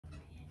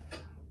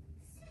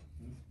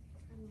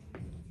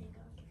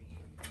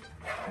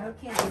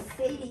Okay,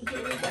 Sadie,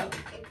 here we go.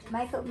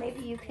 Michael,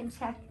 maybe you can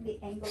check the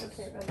angles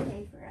are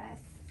okay for us.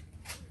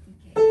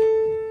 Okay.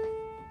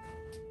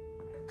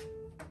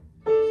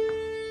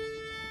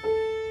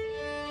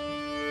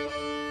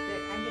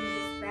 Good. I'm going to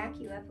just back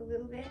you up a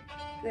little bit.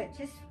 Good.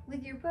 Just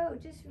with your bow,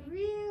 just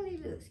really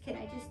loose. Can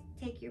I just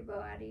take your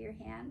bow out of your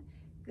hand?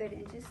 Good.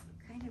 And just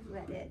kind of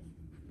let it.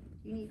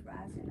 You need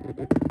rosin on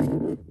it?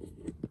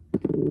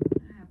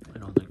 I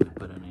don't think we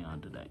put any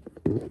on today.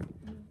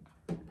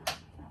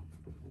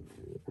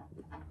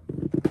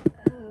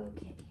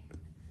 Okay.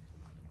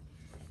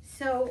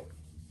 So,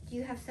 do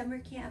you have summer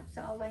camps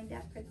all lined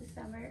up for the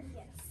summer?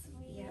 Yes,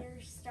 we are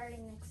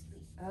starting next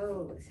week.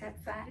 Oh, is that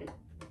fun?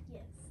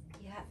 Yes.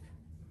 Yep.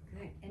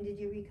 Good. And did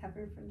you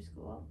recover from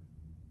school?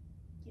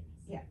 Yes.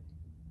 Yeah.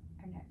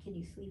 Or not? Can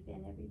you sleep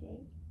in every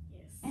day?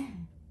 Yes.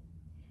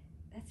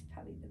 That's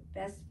probably the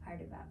best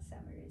part about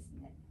summer,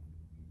 isn't it?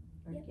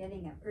 Or Yep.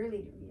 getting up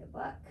early to read a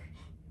book.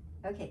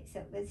 Okay,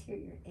 so let's hear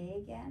your A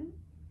again.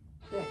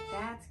 Good,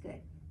 that's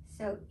good.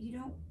 So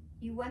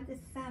you want the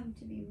thumb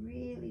to be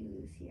really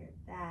loose here.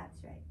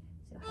 That's right.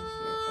 So hush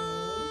your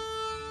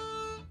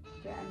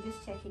A. Good, I'm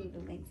just checking the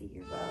length of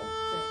your bow.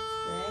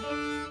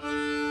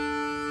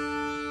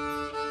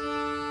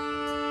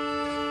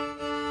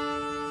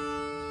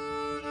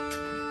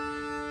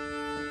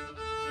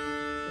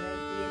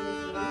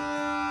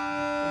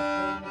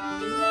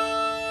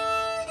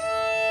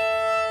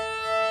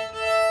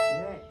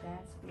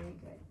 That's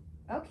good.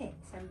 Okay,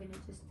 so I'm going to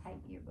just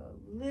tighten your bow a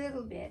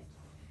little bit.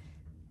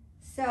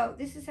 So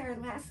this is our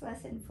last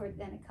lesson for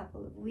then a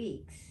couple of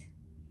weeks.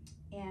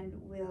 And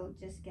we'll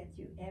just get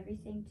through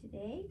everything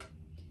today.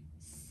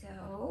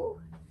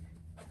 So,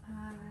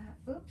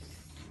 oops,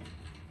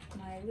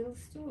 my little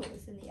stool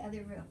is in the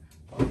other room.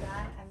 Hold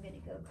on, I'm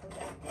going to go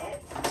collect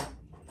it.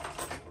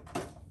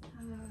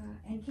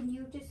 And can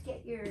you just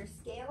get your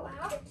scale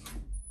out?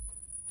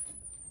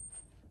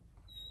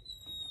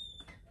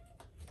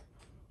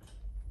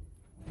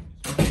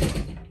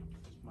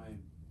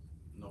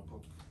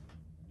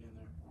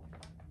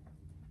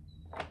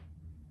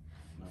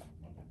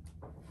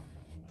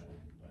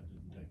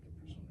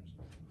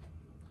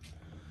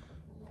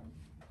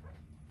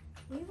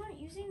 We weren't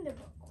using the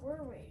book,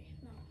 were we?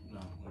 No,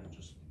 we're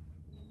just.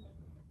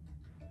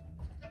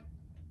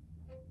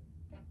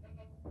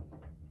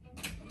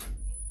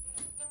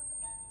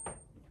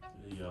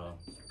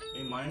 The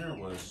A minor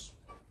was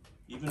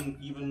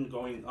even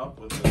going up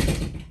with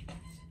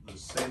the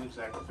same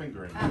exact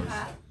fingering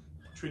was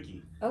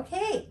tricky.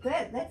 Okay,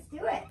 good. Let's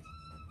do it.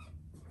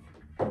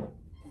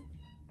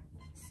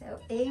 So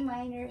A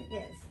minor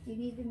is. Do you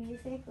need the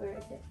music or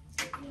is it?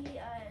 We did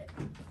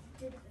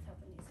it without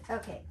the music.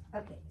 Okay,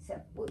 okay.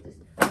 So we'll just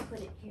put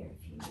it here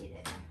if you need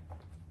it.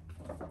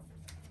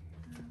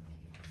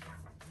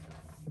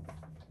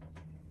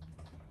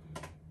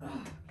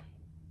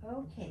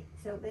 Okay,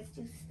 so let's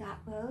do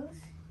stop bows.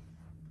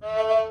 Up,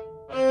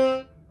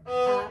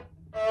 up.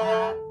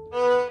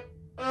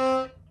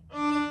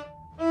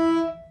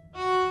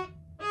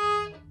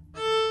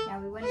 Now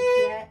we want to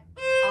get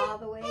all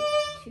the way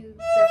to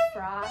the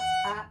frog.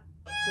 Up,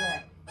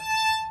 good.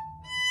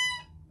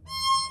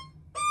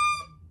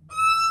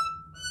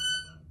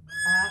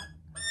 Up.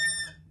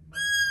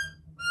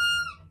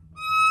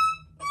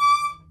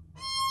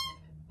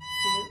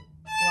 2,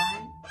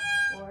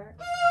 1, 4.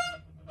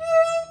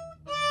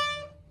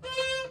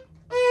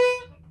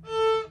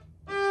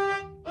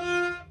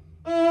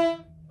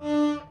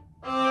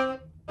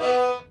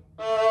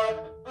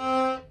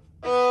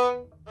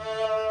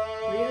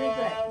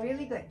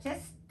 Really good.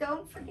 Just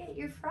don't forget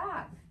your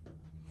frog.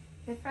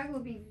 The frog will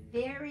be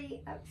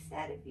very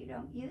upset if you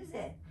don't use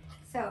it.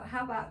 So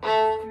how about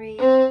 3?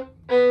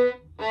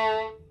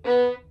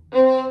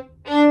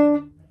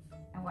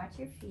 And watch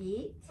your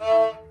feet.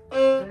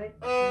 Good.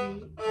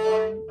 3,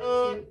 1,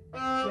 2.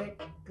 Good,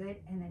 good.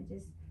 And then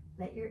just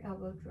let your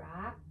elbow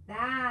drop.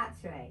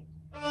 That's right.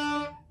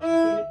 2,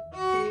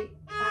 3,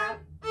 up.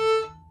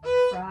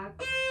 Frog.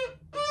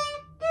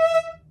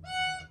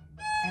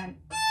 And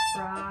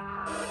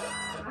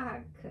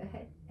frog.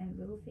 Good. And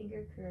little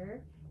finger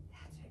curve.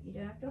 That's right. You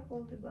don't have to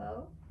hold the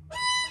bow. 2,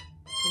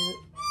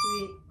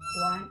 3,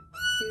 1,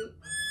 2,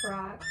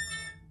 frog.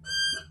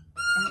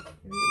 And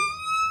 3.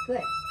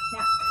 Good.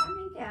 Now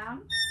coming down,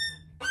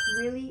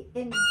 really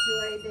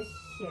enjoy the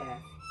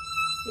shift.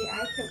 See, I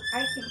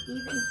can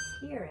even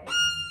hear it.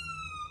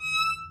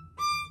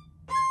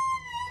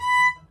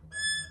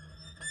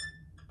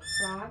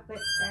 Frog,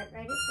 let's start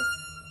right at the.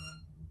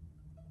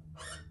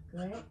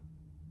 Good.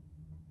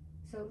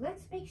 So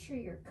let's make sure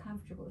you're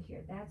comfortable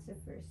here. That's the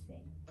first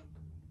thing.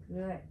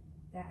 Good.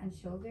 That and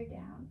shoulder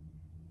down.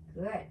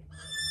 Good.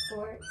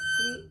 4,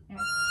 3,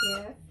 now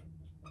shift.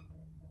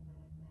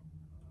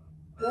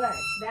 Good.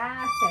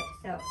 That's it.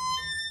 So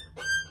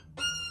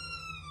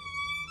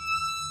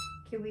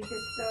can we just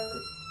go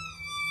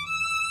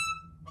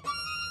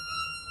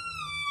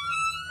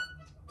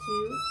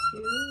 2,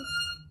 2,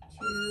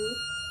 2,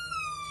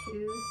 2,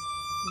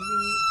 3.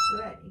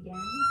 Good.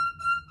 Again.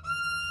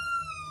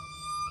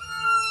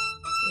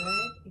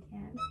 Good.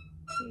 Again.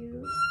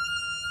 2,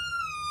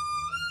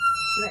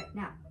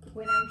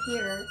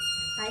 here,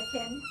 I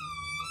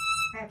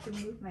have to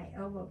move my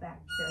elbow back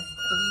just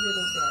a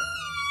little bit.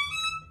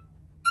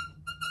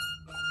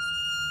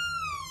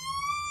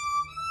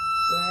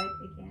 Good,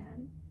 again.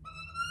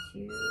 2.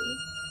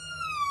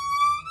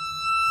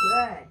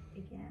 Good,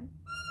 again.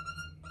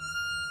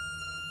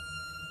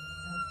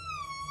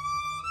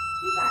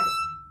 You got it.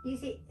 You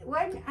see,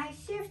 when I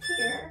shift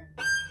here,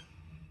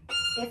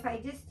 if I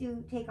just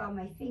take all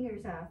my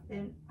fingers off,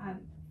 then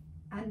I'm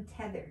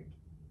untethered.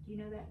 Do you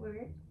know that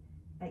word?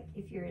 Like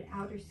if you're in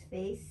outer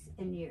space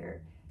and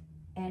your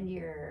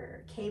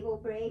cable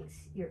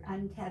breaks, you're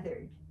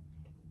untethered.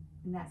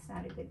 And that's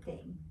not a good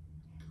thing.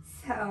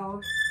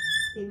 So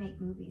they make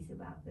movies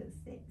about those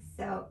things.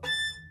 So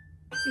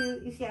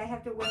you see, I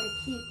have to want to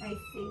keep my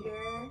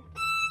finger,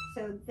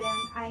 so then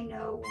I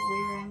know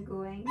where I'm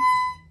going.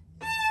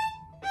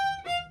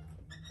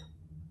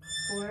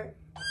 4,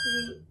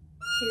 3,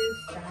 2,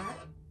 stop.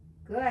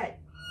 Good.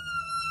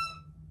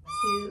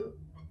 2,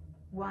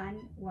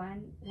 1,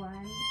 1, 1,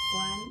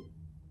 1.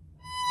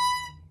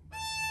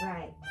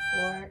 Right.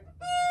 4,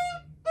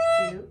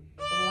 2,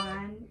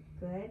 1.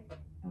 Good.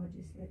 And we'll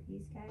just let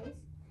these guys.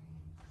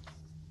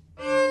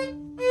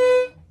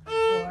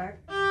 4.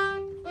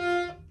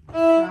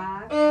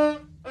 Frog.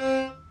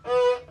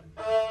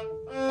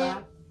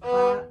 Up,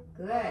 up.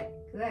 Good.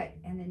 Good.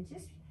 And then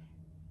just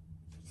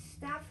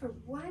stop for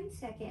 1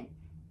 second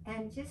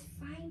and just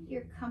find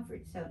your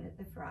comfort zone at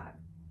the frog.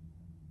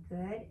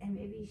 Good. And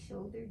maybe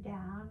shoulder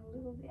down a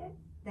little bit.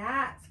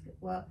 That's good.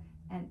 Well,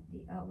 and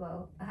the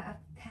elbow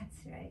up.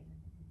 That's right.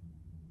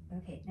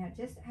 Okay, now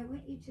I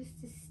want you just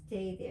to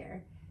stay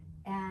there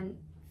and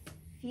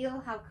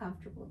feel how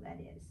comfortable that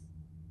is.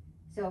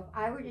 So if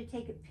I were to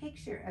take a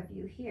picture of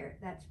you here,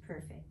 that's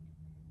perfect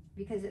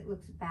because it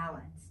looks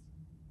balanced.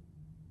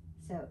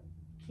 So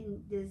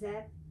does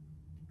that,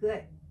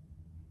 good.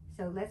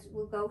 So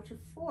we'll go to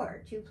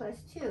 4, 2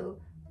 plus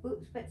 2.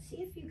 Oops, but see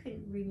if you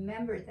can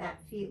remember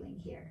that feeling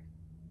here.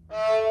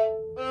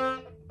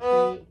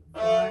 3,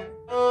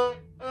 4.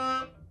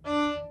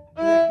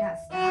 Good, now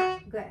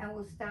stop. Good, and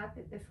we'll stop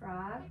at the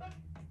frog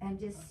and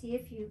just see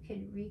if you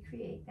can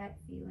recreate that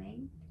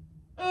feeling.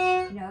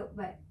 No,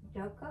 but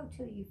don't go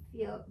till you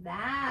feel,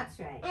 that's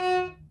right.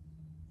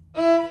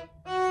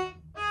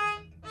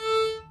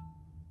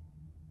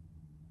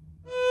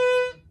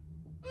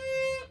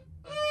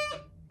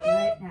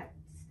 Good, now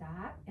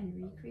stop and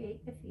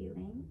recreate the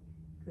feeling.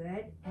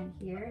 Good, and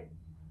here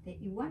that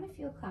you want to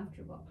feel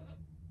comfortable.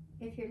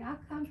 If you're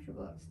not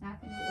comfortable, it's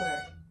not going to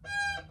work.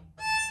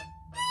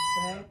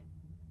 Good.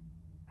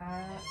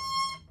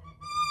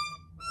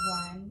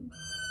 1,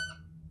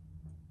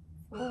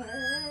 4,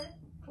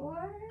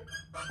 4.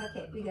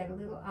 Okay, we got a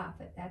little off,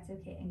 but that's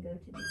okay. And go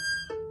to the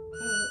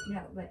A.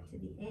 No, but to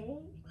the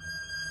A.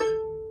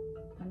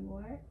 1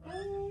 more. A.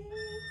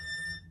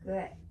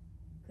 Good.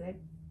 Good.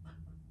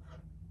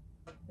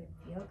 Good.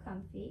 Feel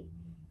comfy.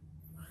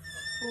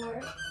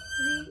 4,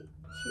 3,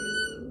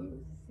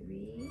 2,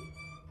 3.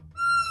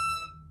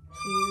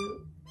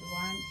 2,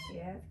 1,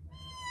 shift.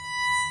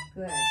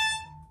 Good.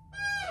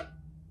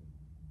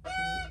 2,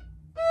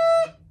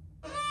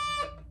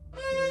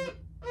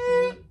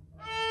 3.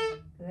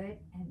 Good,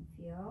 and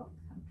feel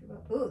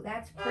comfortable. Ooh,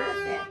 that's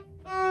perfect.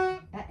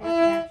 That is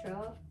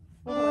natural.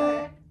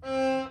 4,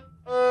 8.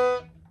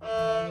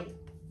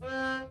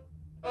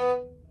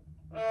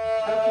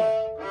 Okay.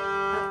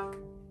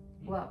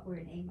 Well, we're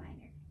in A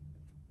minor.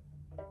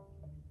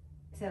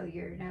 So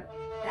you're no.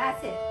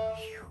 That's it.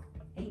 Whew.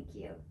 Thank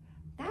you.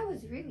 That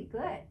was really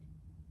good.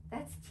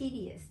 That's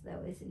tedious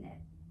though, isn't it?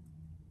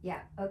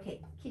 Yeah,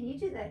 okay. Can you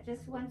do that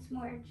just once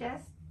more,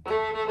 Jess?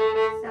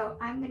 So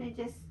I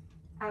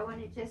want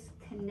to just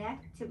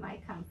connect to my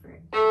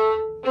comfort.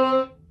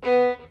 I'm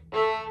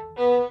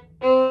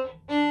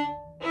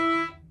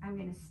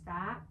going to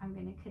stop. I'm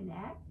going to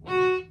connect.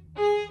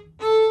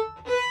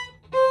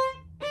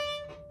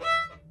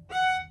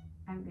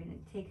 I'm going to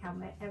take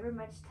however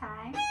much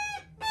time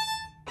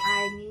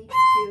I need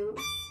to.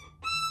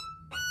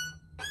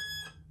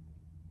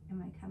 Am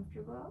I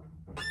comfortable?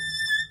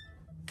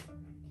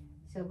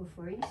 So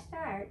before you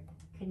start,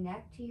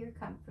 connect to your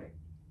comfort.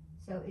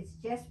 So it's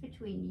just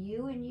between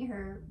you and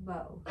your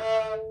bow.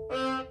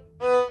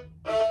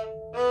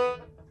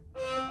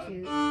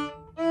 2.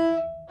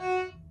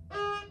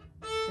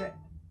 Good,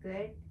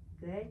 good,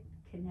 good.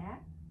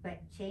 Connect, but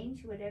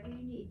change whatever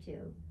you need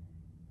to.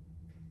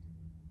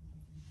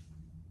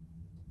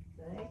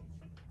 Good.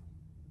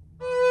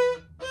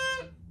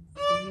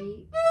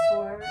 3,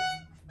 4.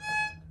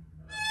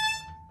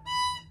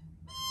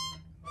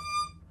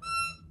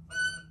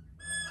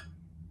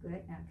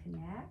 Good, now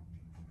connect.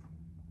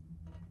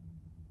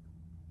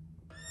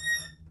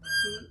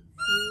 2,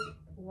 3,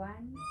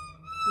 1.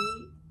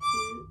 3,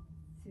 2,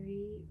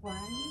 3, 1.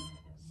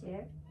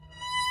 Shift.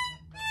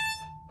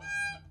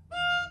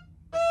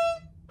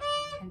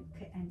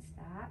 And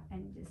stop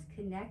and just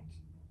connect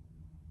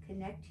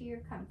to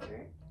your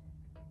comfort.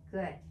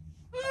 Good.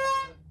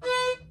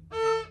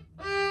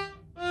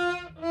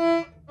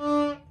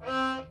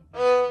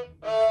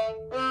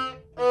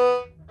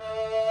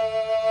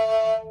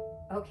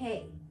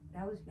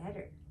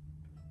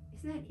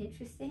 Isn't that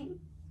interesting?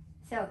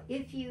 So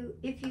if you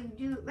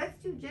do,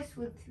 let's do just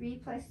with 3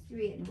 plus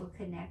 3 and we'll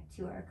connect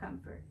to our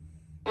comfort.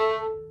 So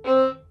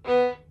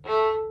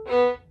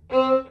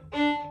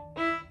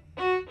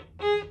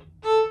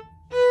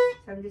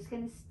I'm just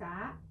going to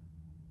stop.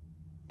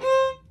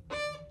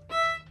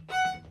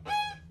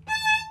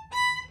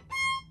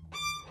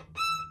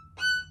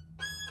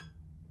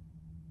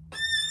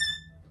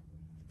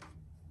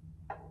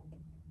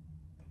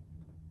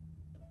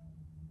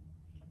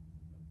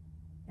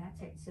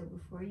 That's it. So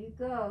before you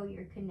go,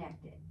 you're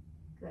connected.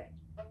 Good.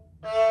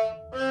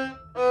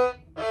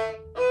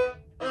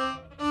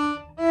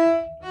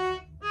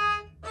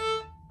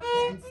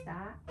 And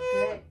stop.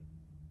 Good.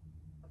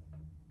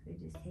 Good.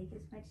 Just take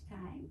as much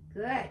time.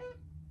 Good.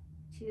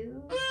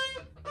 2.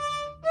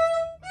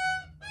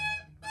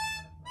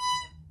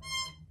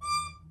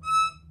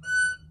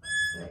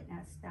 Good.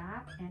 Now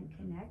stop and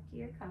connect to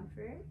your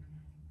comfort.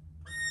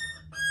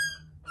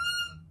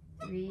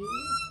 3, 2,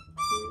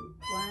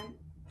 1,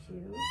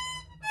 2.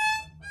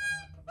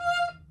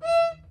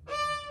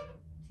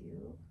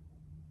 2.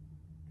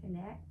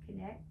 Connect,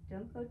 connect.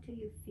 Don't go till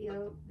you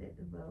feel that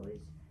the bow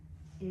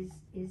is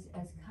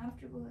as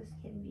comfortable as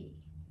can be.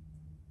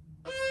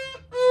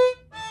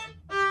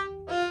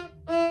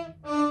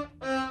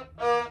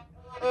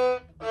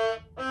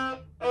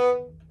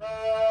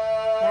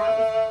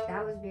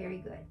 That was very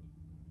good.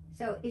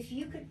 So if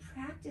you could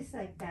practice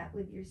like that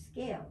with your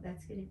scale,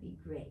 that's going to be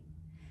great.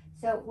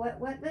 So what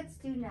let's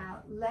do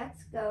now,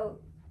 let's go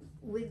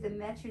with the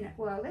metronome.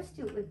 Well, let's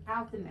do it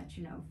without the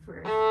metronome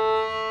first.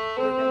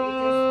 We're going to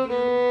just do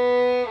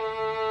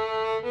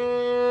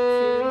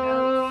 2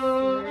 notes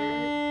first.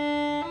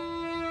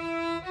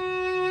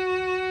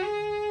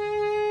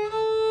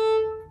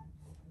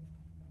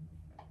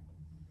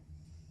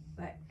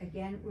 But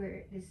again,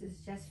 this is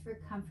just for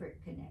comfort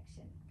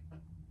connection.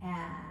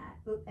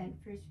 And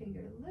first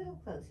finger a little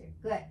closer.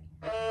 Good.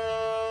 Good.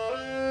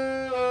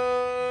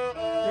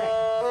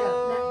 So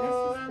let's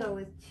just go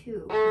with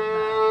 2.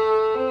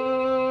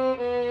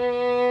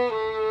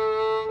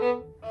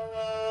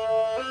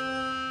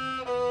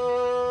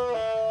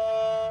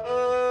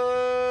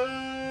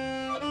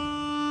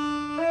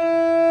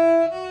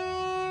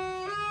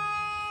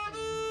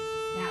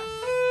 Now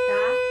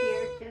stop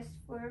here just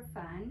for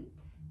fun.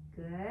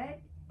 Good.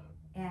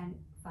 And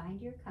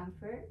find your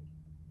comfort.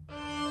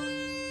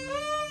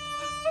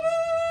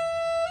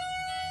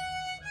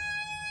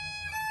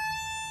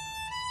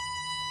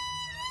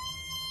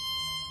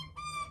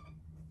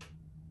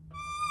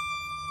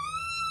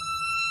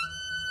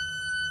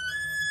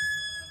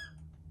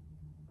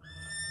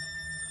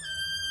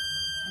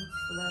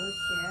 Slow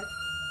shift.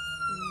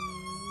 3.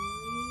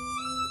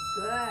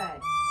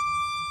 Good.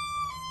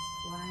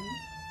 1.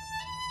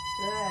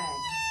 Good.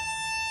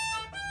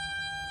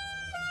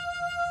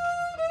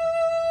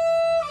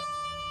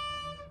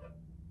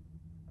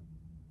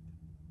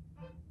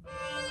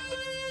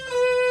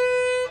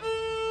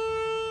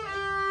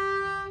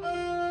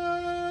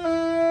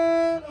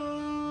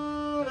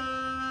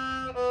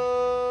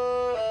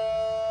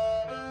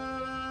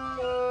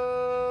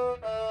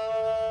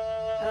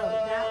 Oh,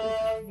 that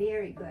was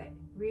very good.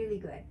 Really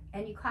good.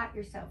 And you caught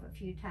yourself a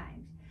few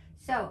times.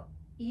 So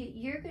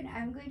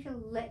I'm going to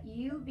let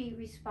you be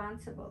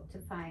responsible to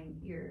find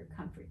your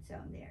comfort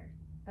zone there.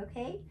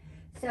 Okay?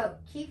 So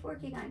keep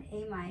working on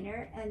A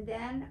minor, and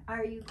then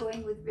are you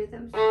going with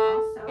rhythms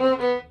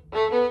also?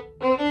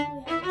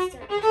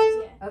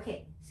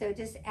 Okay, so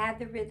just add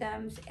the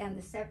rhythms and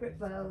the separate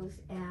bows,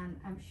 and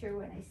I'm sure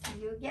when I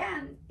see you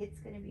again, it's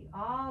going to be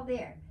all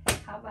there.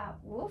 How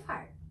about Wolf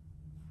Heart?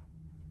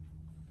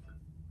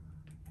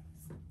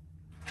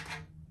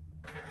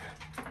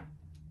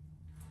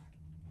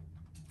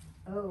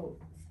 Oh,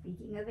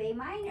 speaking of A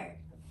minor.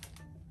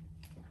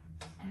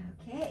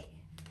 Okay.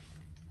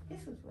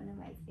 This was one of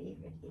my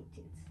favorite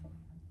etudes.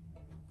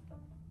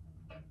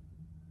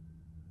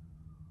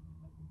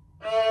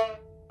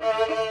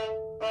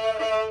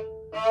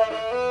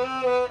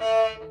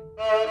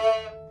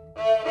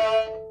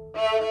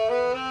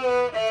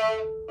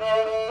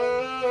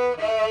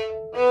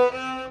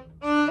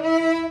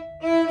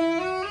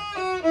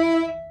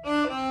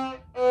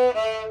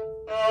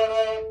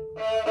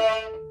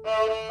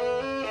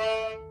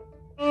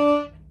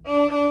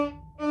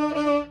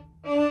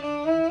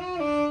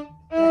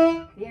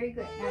 Very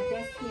good. Now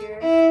just here.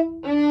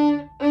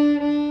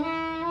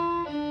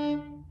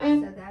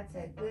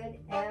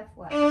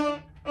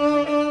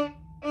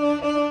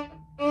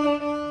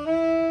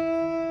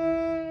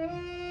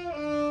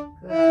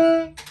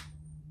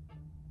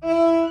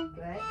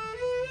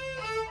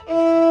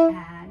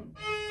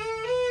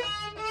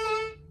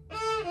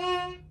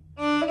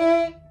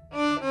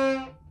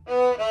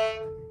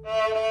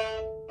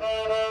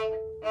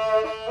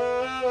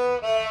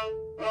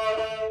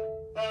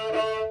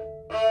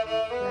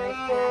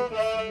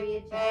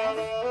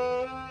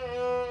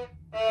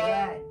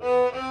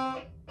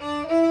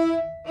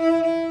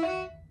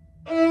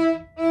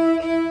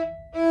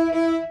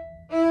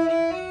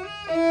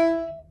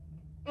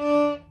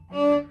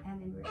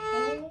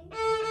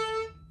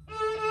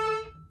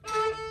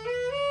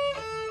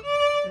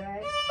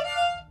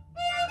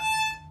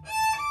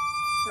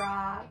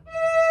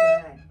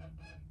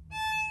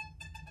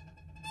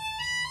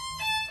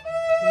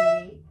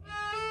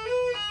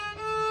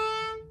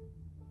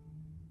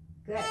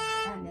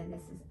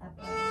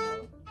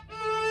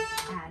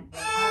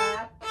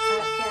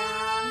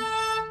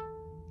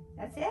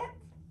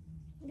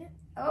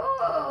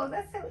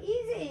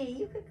 easy.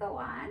 You could go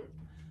on.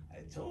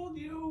 I told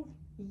you.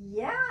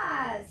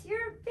 Yes,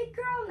 you're a big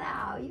girl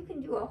now. You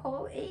can do a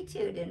whole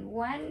etude in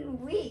 1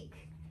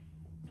 week.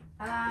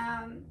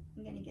 I'm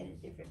going to get a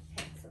different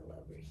pencil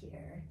over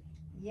here.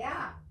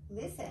 Yeah,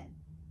 listen.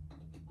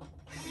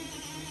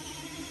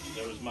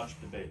 There was much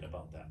debate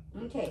about that.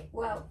 Okay,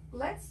 well,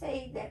 let's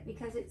say that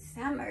because it's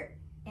summer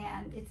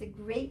and it's a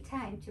great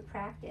time to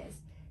practice,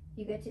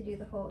 you get to do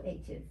the whole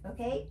etude,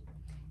 okay?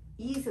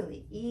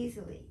 Easily,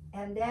 easily.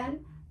 And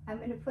then I'm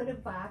going to put a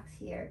box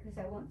here because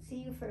I won't see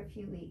you for a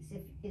few weeks.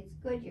 If it's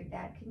good, your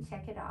dad can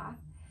check it off.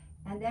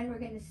 And then we're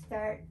going to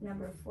start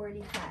number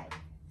 45.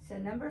 So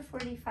number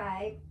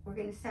 45, we're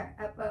going to start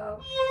up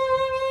bow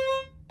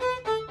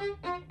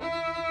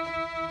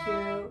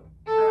to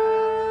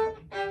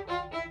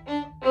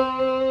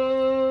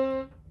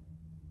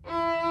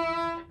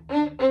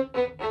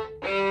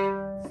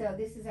so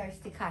this is our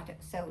staccato.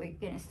 So we're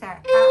going to start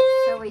up.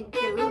 So we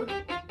do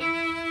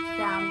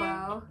down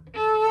bow.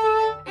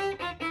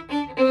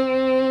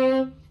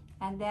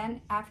 And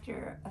then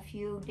after a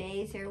few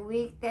days or a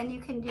week, then you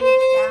can do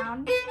it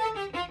down.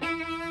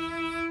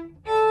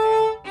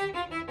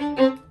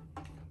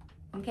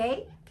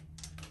 Okay?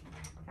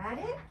 Got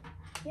it?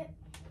 Yep.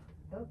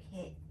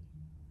 Okay.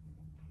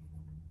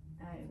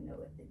 I don't know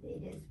what the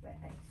date is, but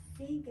I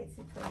think it's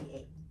the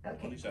 28th.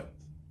 Okay. 27th.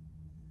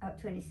 Oh,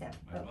 27th.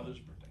 My Okay. mother's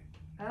birthday.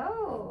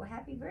 Oh,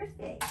 happy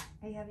birthday.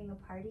 Are you having a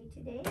party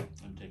today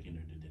I'm taking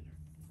her to dinner.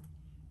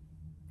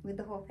 with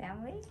the whole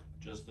family?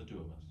 Just the two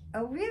of us.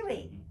 Oh,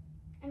 really?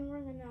 And we're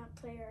gonna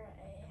play her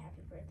a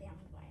happy birthday on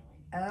the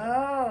violin.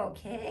 Oh,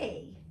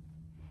 okay.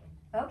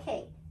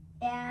 Okay.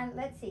 And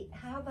let's see.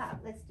 How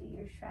about let's do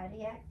your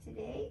Shradiak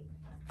today?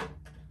 Get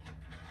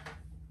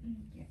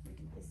rid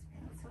of this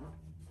pencil.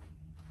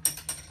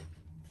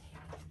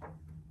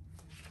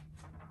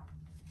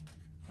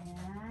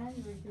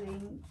 And we're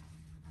doing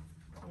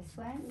this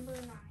one. Number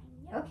 9.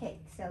 Yep. Okay,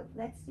 so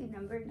let's do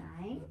number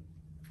 9.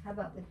 How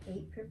about with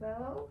 8 per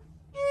bow?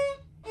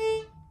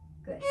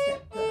 Good. So,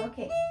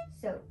 okay,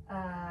 so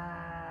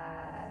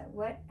how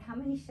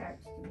many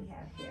sharps do we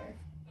have here?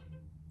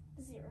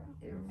 0.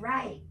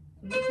 Right.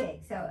 Okay,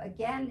 so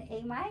again,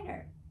 A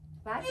minor.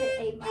 Lots of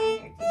A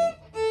minor today.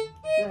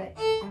 Good.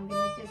 I'm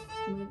going to just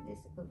move this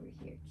over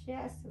here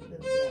just a little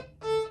bit.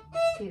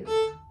 2.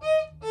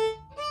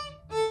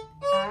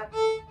 Up,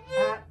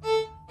 up.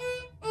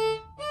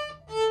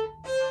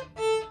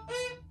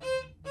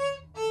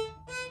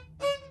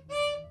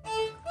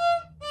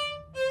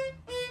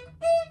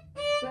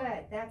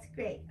 Good, that's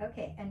great.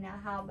 Okay, and now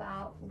how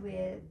about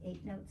with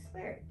 8 notes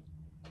slurred?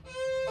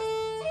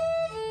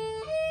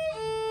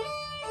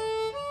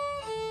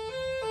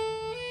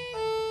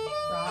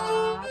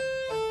 Frog.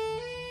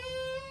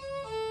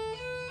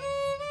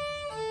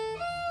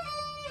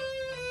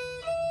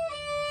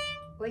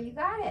 Well, you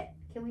got it.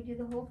 Can we do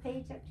the whole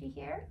page up to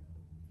here?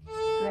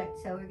 Good,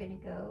 so we're going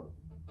to go,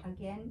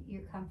 again,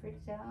 your comfort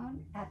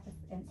zone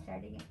and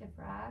starting at the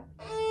frog.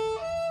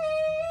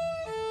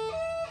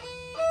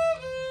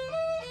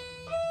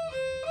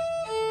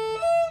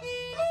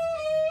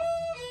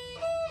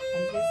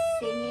 And just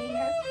singing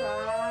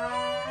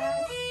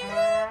across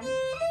and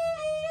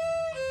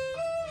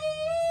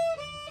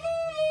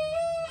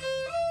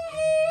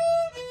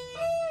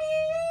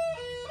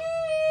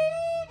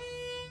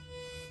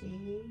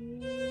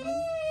see,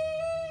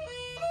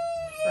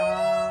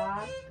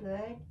 frog,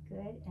 good,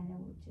 good, and then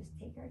we'll just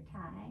take our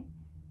time.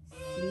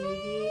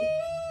 Sadie.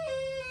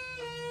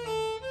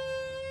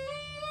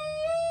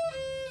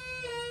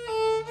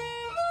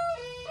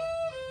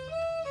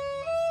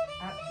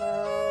 Up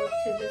bow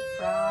to the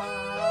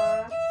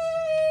frog.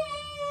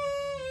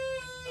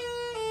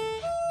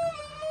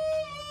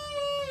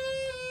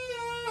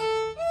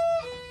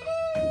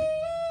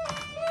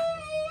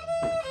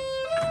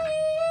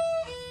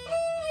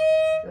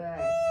 Good.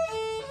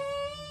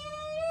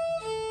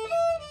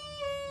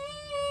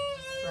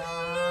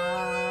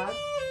 Frog.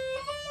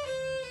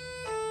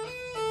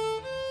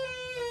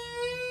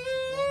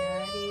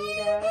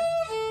 Da-da-dee-da.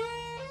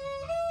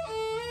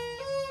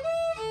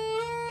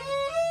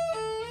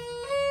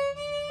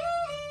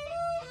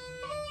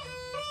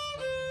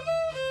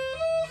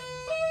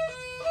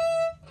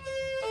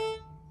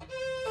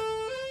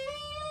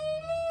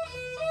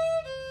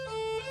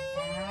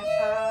 And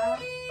up.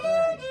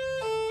 Good.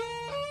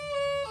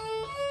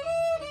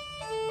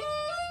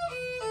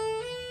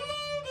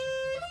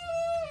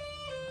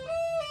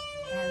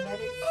 And let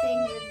it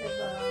sing with the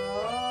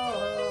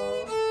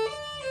bow.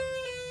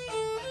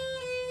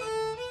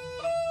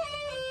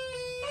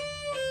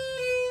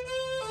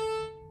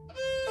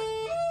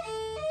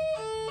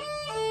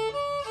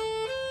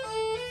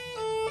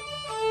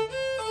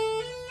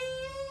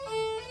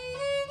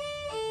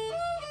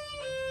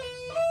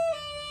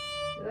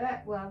 Good.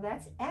 Well,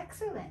 that's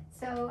excellent.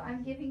 So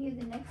I'm giving you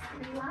the next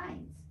 3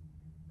 lines.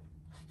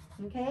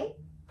 Okay?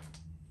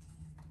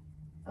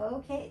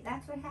 Okay,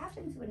 that's what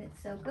happens when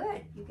it's so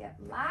good. You get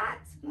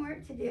lots more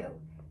to do.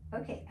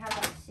 Okay, how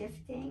about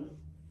shifting?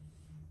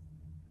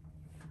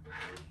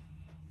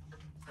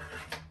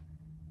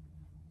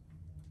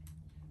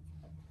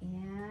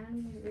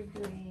 we're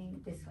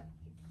doing this one,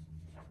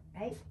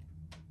 right?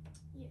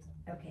 Yes.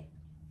 Okay.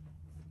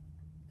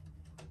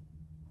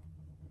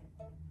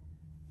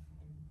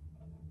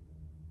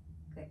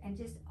 Good, and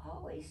just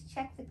always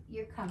check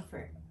your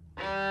comfort.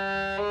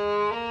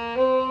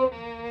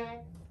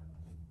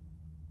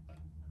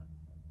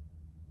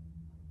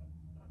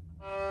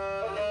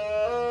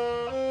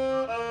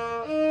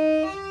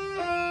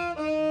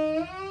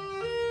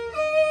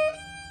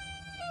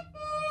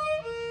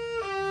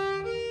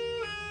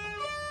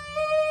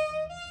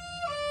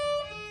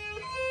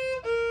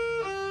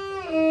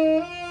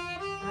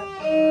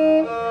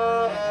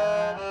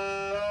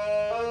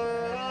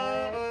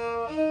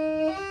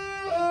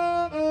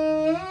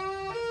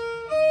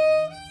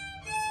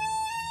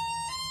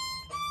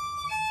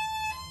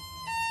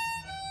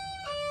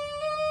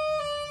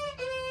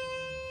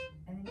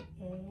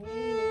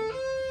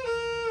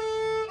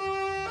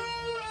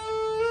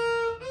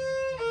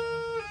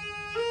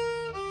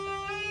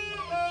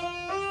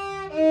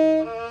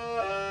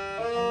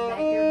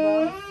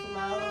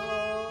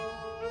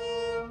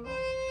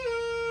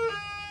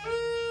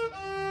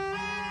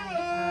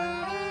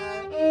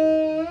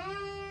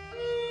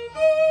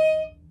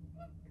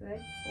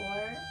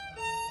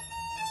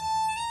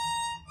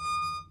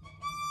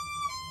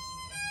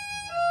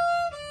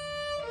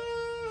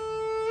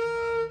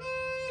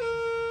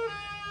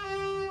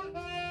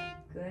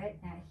 Good.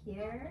 Now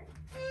here.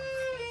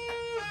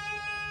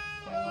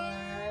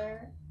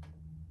 4.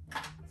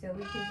 So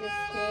we can just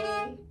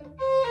stay.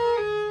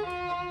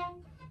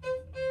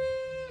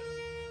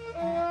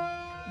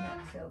 No,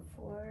 so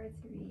 4,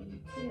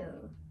 3, 2.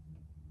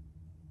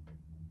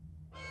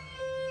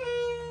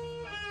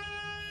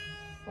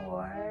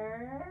 4.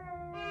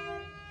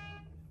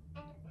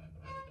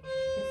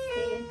 Just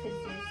stay in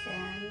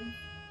position.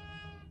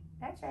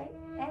 That's right.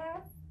 F.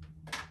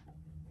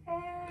 F.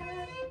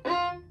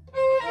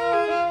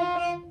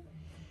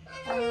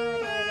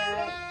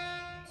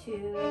 2.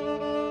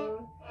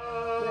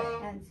 Good.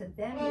 And so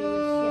then we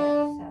would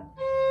shift. So.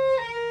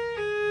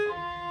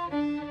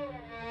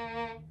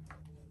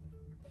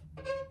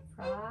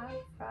 Frog,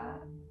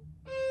 frog,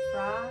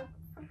 frog,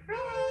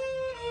 frog.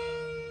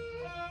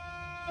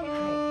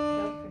 Right,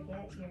 don't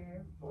forget your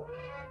 4,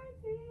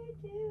 3,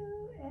 2,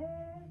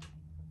 and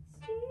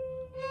C.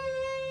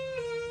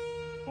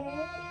 A.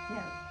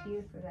 No, you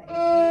forgot your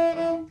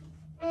A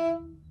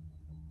flat.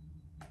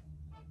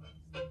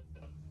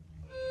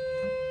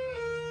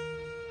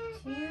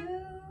 2.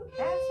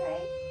 That's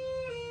right.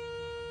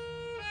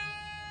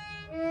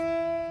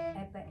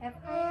 But F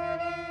higher.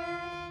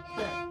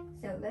 Good.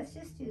 So let's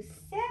just do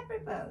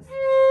separate bows.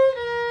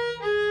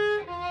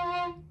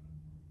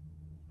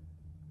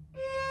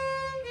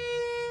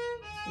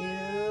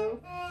 2,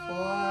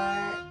 4.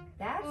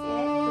 That's it.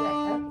 Good.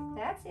 Okay,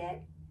 that's it.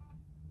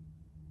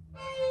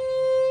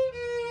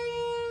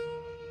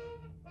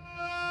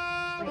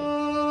 Wait,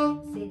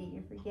 Sadie,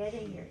 you're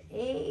forgetting your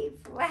A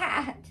flat.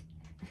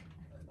 I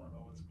don't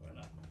know what's going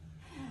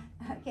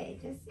on. Okay,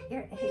 just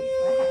your A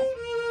flat.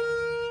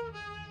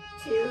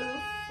 2,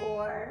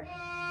 4.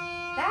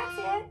 That's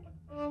it.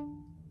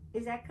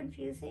 Is that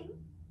confusing?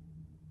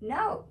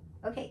 No.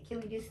 Okay, can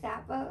we do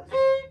stop bows?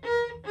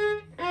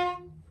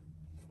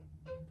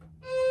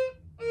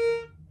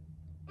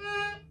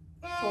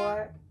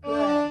 4.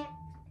 Good.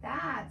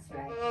 That's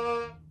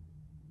right.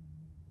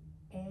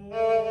 A,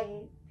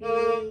 B,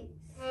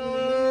 C.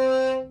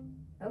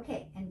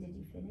 Okay, and did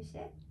you finish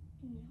it?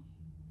 No.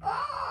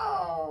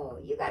 Oh,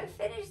 you got to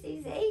finish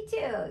these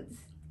etudes.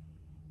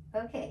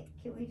 Okay,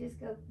 can we just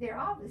go? They're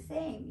all the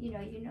same. You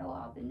know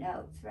all the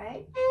notes,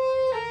 right?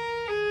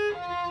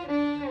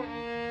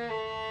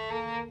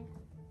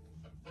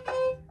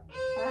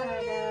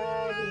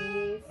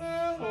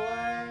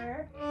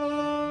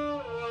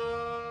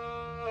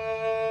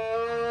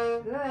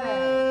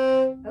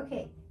 Good.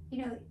 Okay,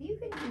 you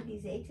can do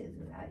these etudes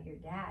without your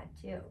dad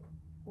too.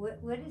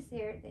 What is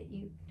there that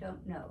you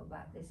don't know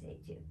about this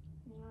etude?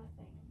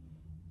 Nothing.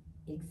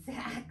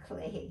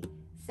 Exactly.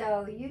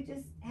 So you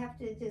just have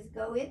to just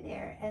go in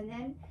there, and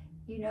then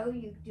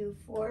you do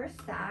 4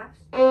 stops.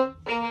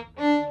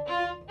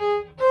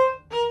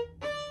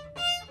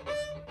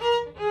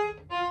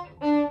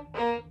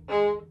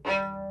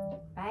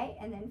 Right?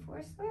 And then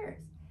 4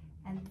 squares.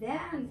 And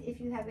then if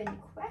you have any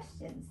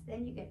questions,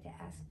 then you get to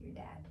ask your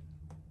dad.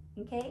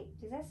 Okay?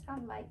 Does that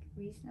sound like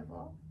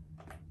reasonable?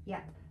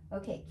 Yeah.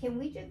 Okay, can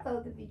we just go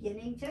to the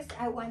beginning?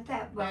 I want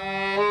that bow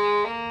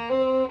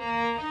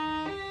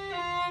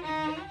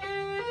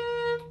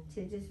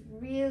to just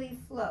really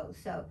flow.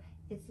 So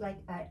it's like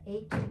an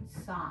etude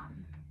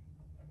song.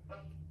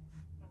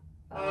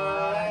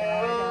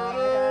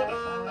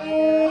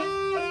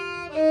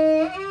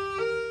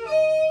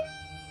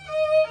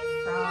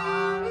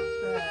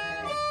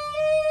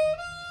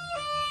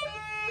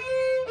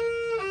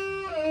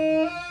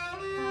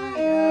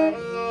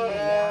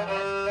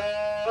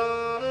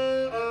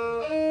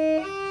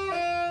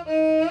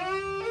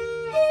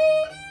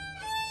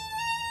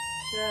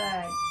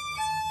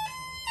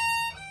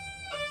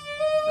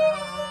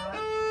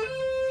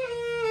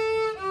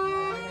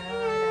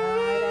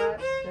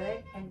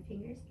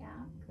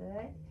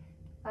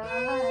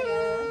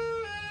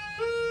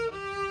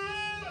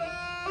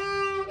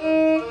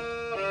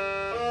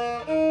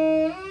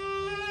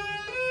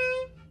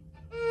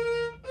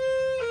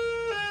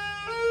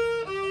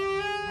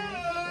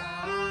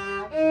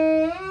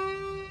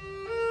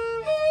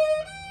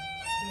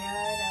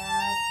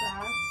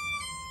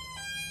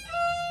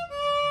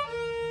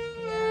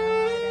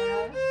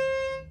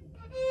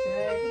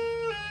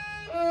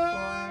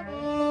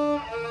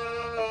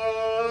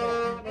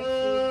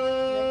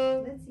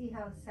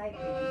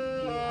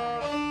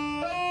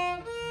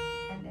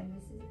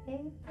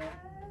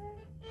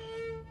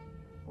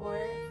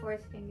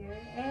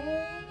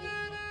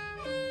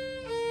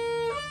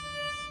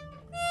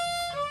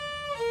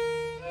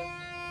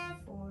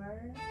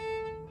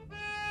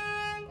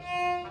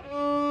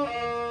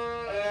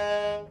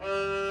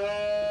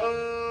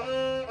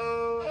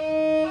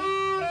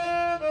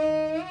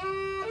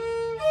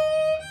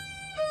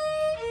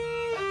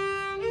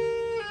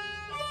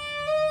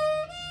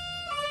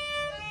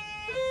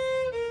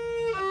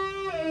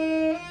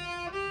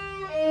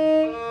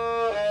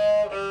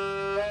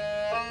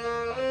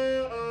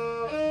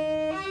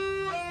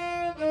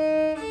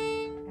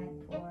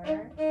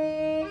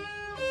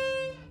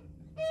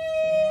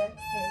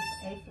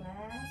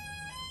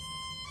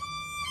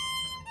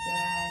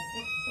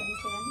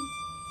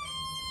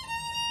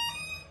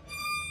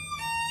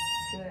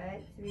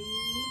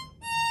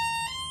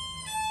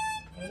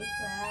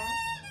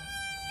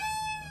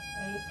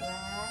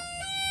 flat.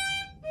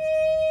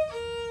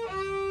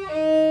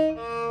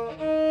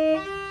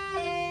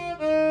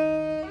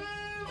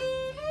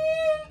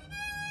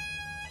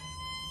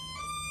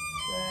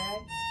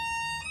 Good.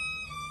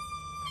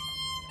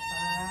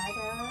 5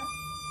 up.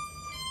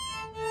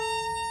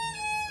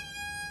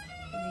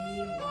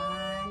 3,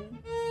 1.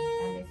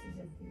 And this is a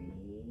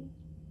 3.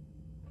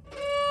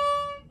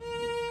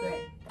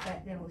 Good. But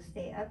then we'll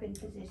stay up in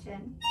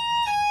position.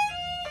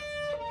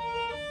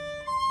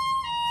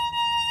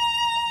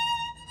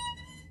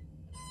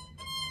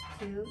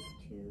 Two,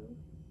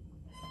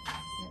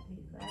 let me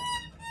flat.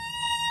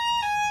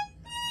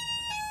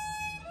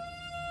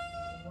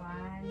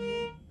 1,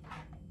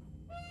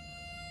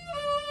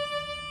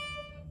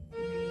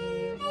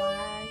 3,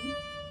 1.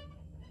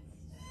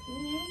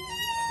 See?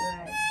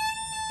 Good.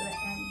 Good.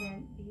 And then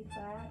B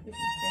flat. This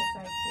is just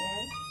like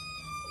this.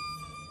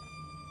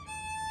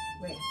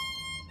 Wait.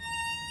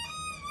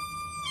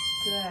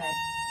 Good.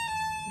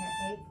 Now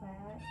A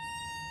flat.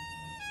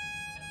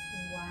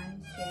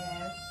 1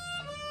 shift.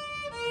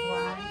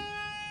 1.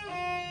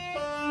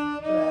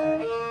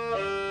 Good.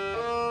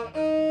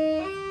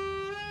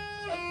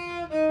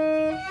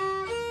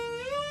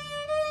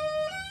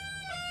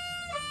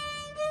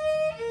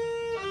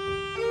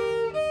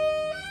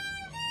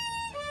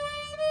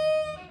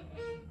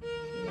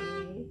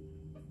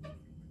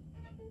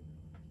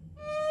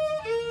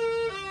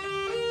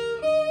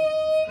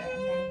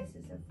 And then this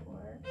is a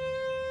 4.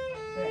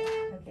 Good.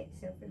 Okay,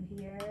 so from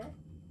here.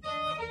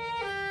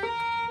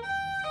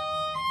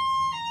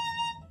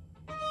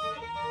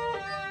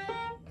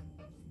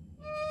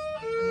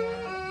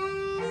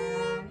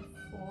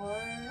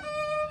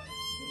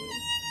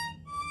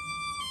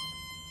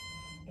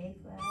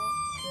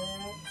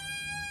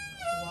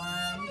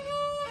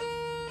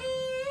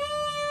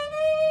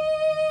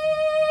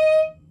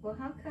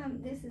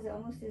 This is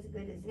almost as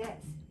good as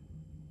this.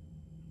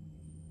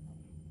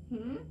 I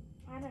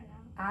don't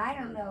know. I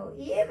don't know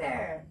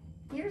either.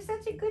 You're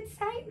such a good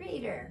sight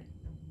reader.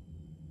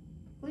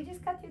 We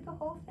just got through the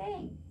whole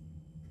thing.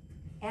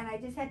 And I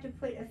just had to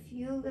put a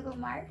few little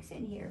marks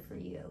in here for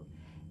you.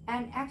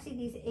 And actually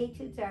these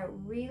etudes are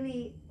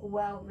really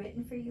well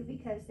written for you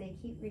because they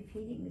keep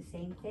repeating the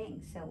same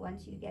thing. So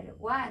once you get it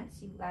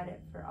once, you've got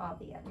it for all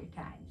the other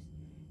times.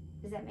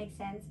 Does that make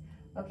sense?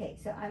 Okay,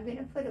 so I'm going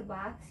to put a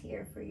box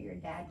here for your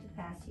dad to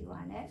pass you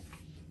on it.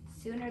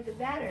 Sooner the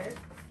better,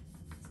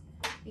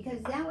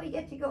 because then we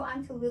get to go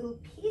on to little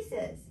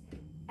pieces.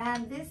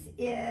 And this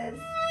is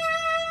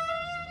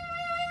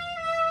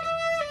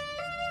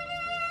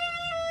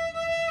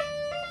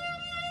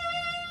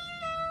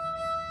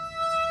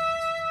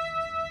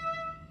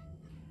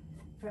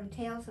from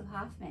Tales of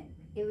Hoffmann,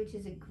 which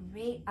is a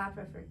great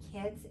opera for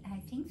kids. And I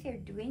think they're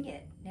doing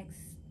it next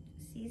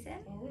season.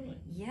 Oh, really?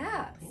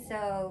 Yeah, Cool.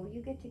 so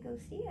you get to go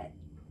see it.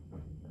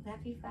 Will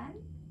that be fun?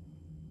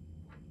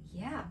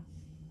 Yeah.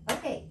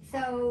 Okay,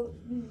 so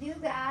do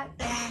that,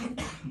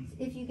 and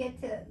if you get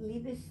to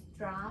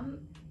Liebesdram,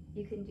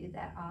 you can do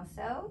that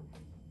also.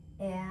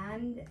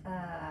 And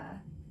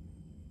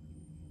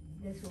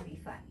this will be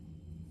fun.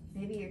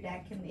 Maybe your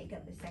dad can make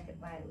up a second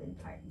violin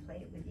part and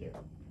play it with you.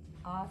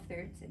 All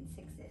thirds and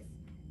sixes.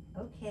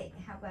 Okay,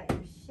 how about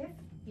your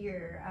shift,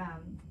 your,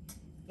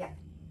 yeah.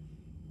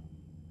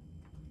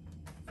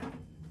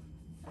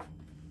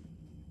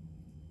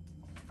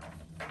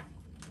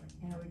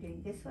 And we're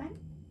doing this one?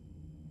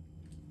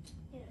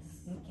 Yes.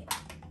 Okay.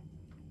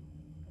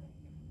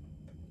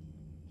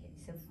 Okay,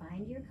 so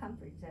find your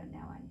comfort zone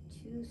now on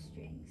 2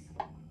 strings.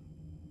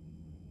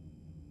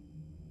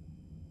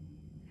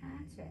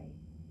 That's right.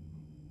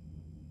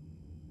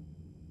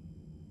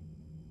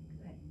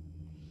 Good.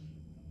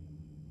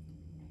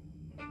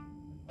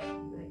 Good,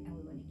 and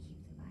we want to keep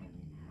the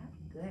violin up.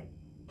 Good.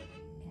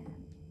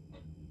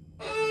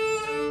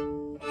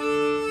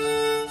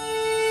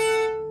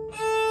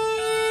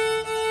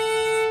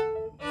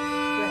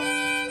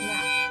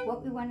 And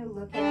what we want to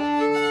look at,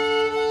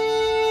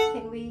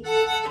 can we, when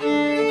we're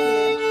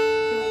here,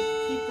 can we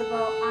keep the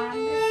bow on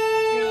the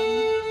string?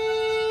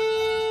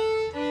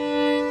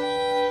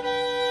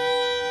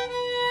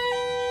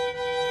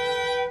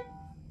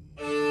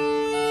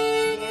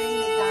 Very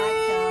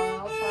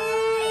legato,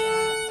 far up.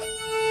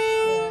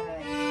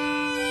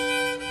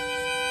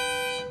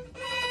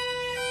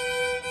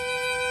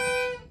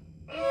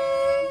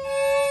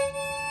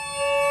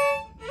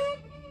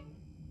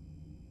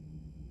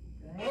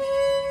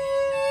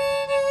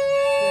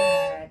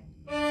 Good.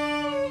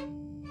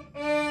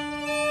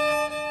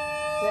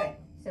 Good.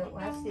 So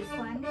watch this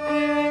one.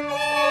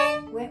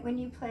 When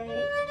you play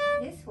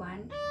this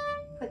one,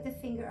 put the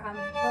finger on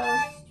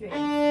both strings.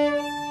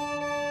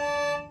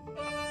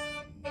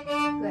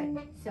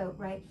 Good. So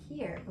right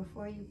here,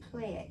 before you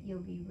play it, you'll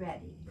be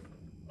ready.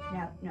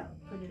 No,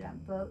 put it on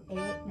both.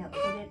 No,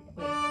 put it,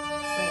 wait,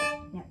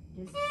 no,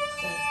 just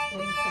wait, let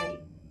me show you.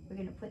 We're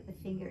going to put the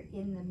finger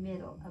in the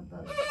middle of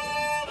both strings.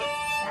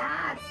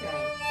 That's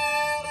right.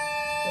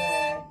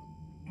 Good.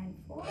 And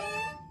 4.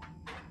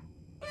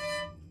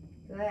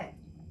 Good.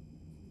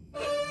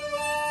 Good.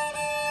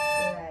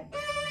 Good.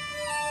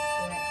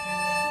 And then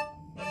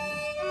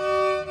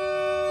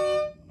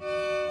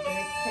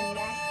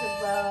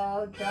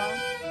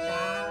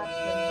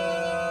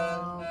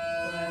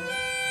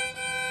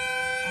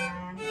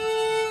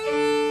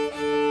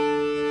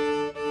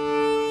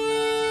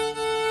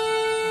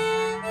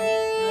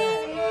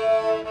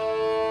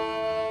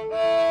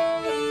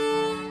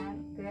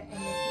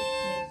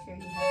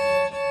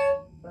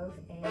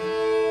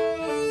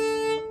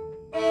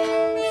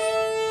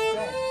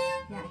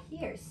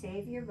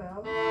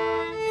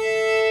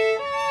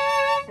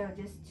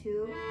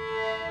 2,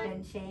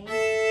 then change.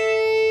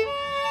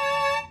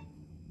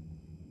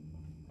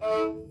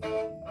 Good.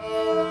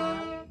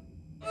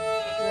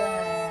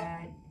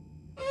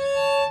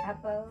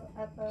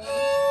 Up,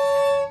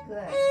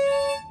 good.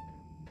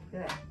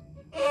 Good.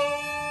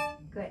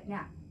 Good.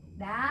 Now,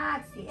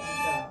 that's the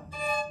angle.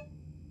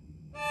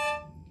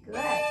 Good.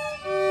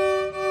 Good.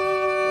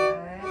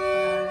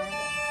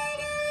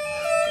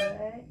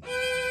 Good.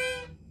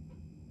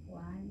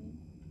 1.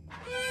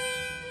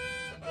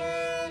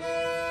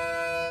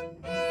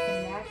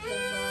 Connect the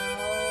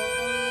bow.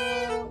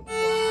 1.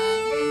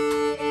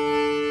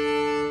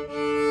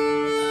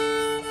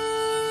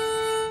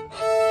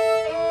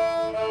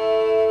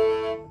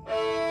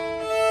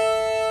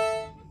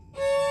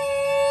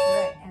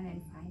 Good. And then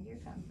find your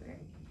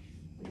comfort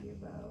with your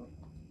bow.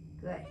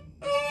 Good.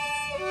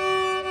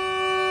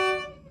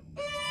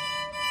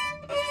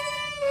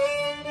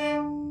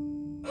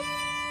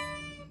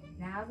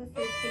 Now the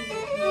third finger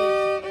is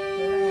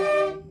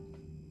good.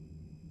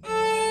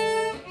 Good.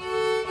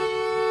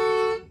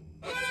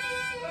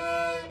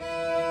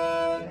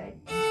 And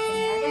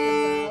connect the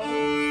bow.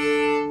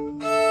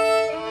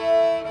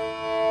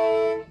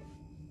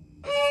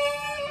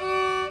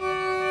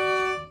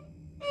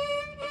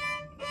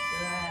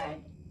 Good.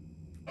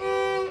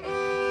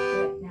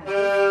 Good. Now,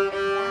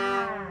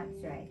 that's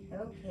right.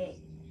 Okay.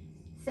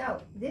 So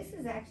this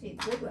is actually a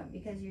good one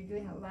because you're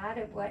doing a lot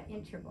of what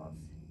intervals?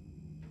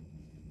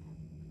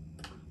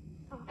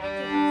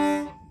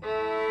 Octaves.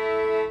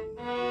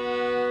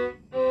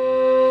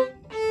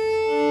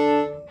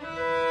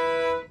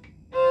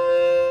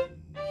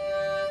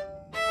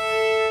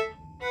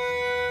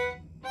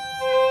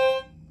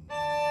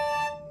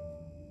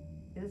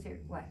 Those are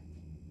what?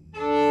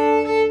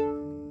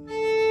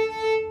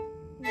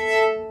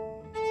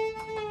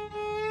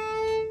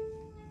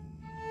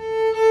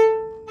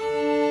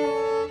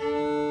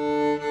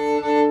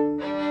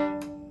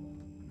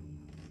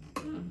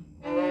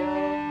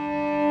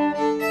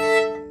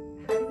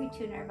 How do we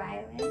tune our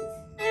violins?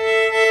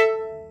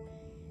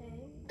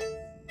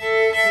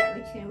 Yeah,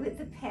 we tune with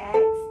the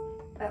pegs,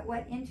 but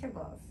what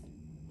intervals?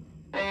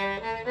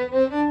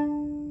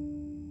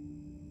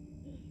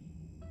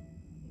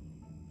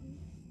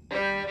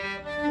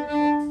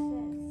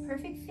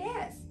 Perfect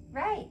fifths,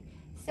 right.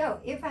 So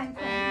if I'm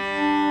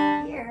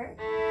playing here,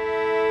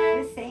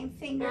 the same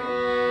finger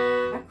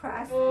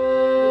across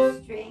the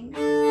strings,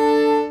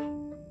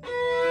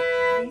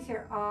 these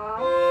are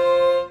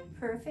all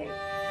perfect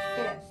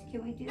fifths.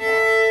 Can we do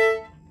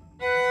that?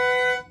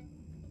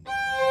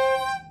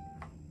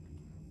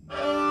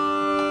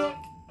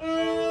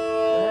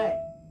 Good.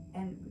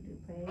 And we do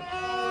play.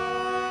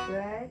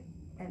 Good.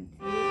 And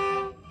 3.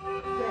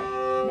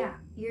 Good. Now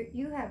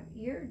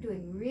you're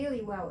doing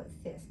really well with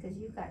fifths because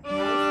you've got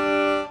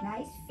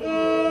nice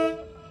fingers.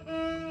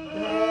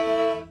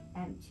 Good.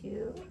 And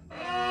 2.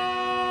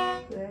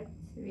 Good.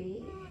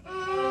 3.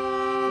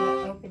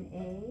 Good. Open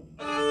A.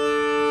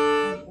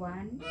 And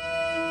 1.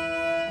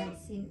 And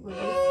C. Will you?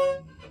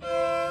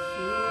 C.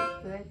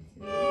 Good.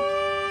 3.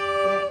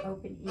 Good.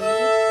 Open E.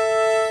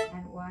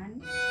 And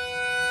 1.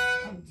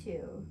 And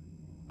 2.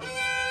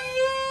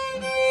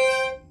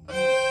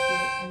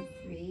 And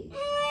 3.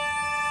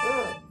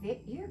 Oh,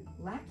 you're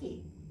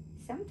lucky.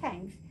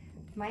 Sometimes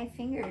my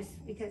fingers,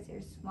 because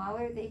they're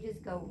smaller, they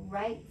just go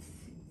right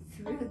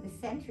through the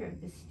center of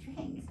the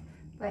strings.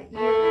 But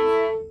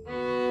yours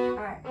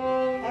are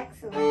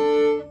excellent.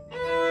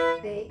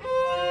 They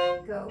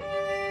go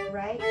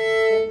right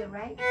in the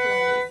right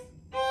place.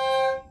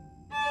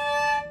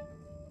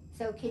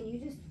 So can you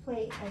just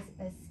play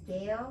a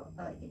scale,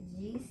 like a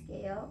G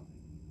scale?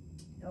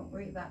 Don't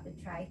worry about the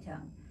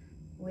tritone,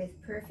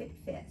 with perfect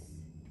fifths.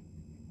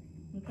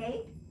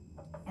 Okay?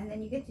 And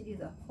then you get to do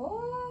the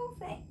whole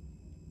thing.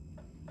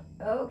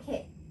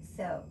 Okay,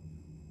 so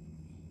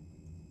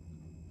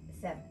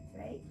 7th,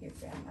 right? Your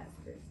grandma's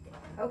birthday.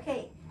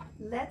 Okay,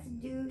 let's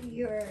do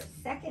your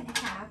second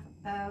half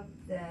of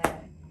the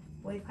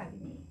Boy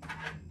Paganini.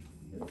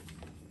 Oops.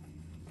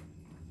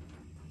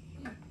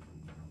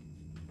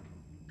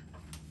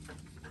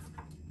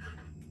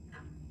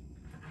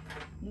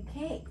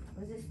 Okay,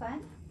 was this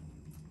fun?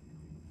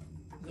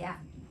 Yeah.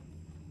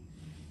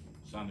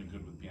 Sounded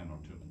good with piano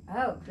too.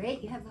 Oh,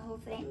 great. You have the whole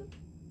thing?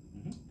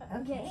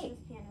 Okay. Yes,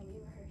 with piano we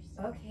rehearsed.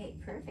 Okay,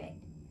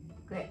 perfect.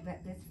 Good, but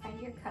let's find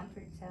your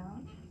comfort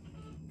zone.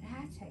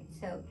 That's right.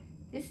 So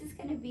this is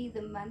going to be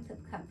the month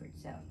of comfort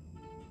zone.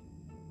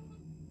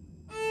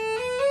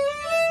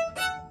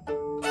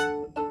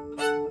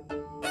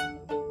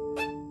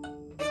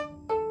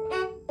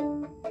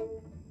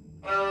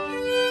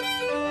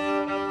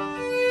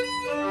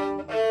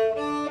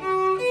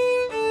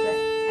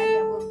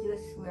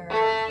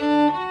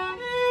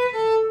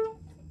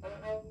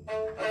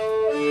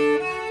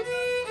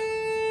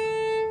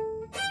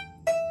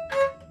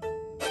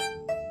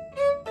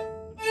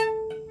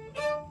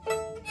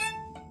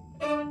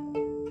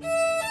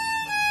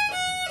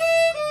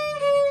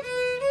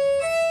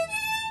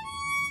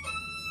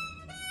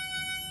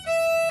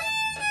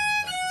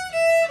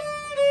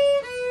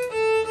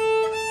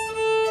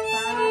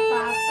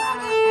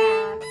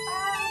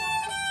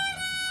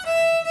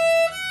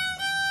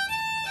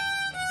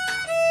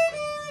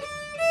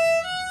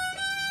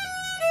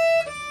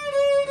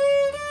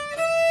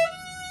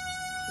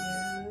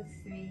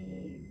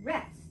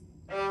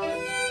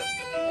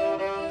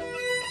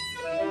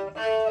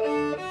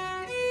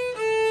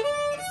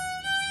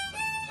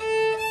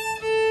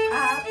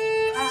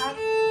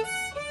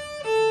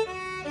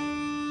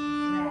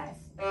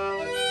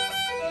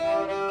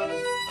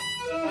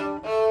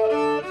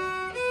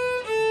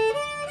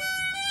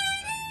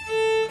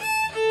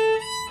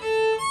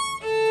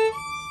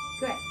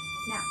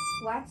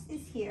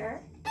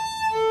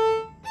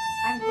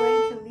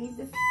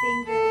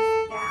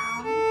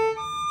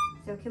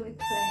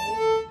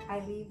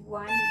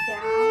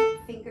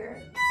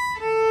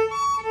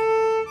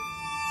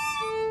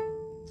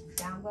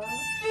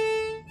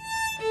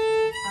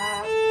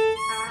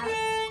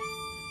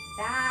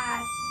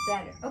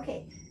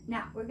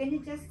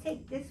 to just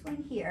take this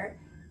one here.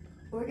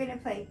 We're going to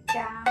play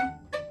down.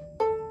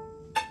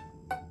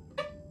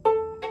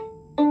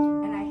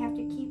 And I have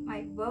to keep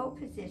my bow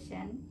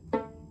position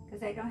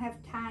because I don't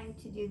have time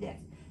to do this.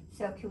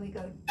 So can we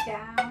go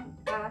down,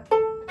 up,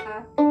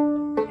 up,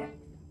 down.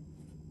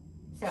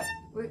 So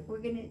we're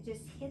going to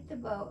just hit the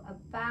bow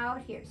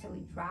about here. So we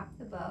drop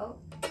the bow,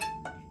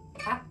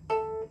 up,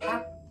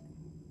 up,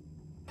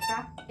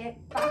 drop it,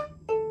 up.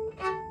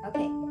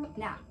 Okay,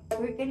 now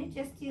we're going to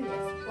just do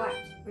this. Watch.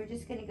 We're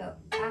just going to go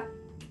up,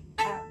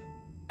 up,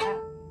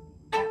 up,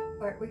 up.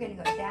 Or we're going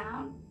to go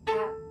down,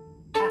 up,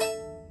 up.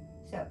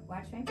 So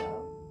watch my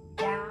bow.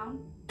 Down,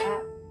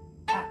 up,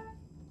 up,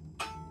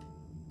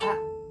 up.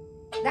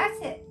 That's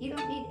it. You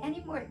don't need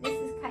any more. This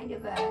is kind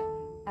of a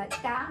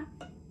down,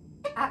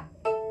 up,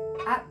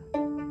 up.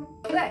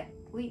 Good.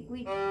 We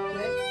good.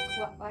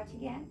 Watch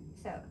again.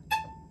 So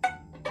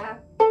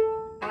up,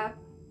 up,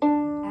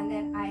 and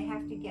then I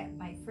have to get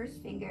my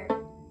first finger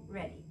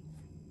ready.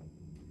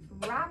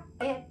 Drop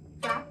it,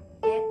 drop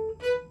it.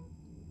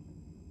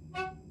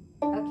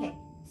 Okay.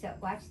 So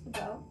watch the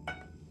bow.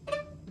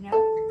 No,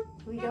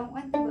 we don't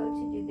want the bow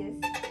to do this.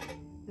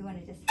 We want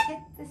to just hit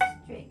the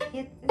string,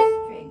 hit the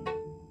string,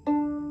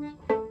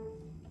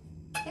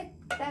 hit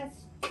the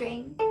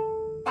string.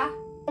 Bah.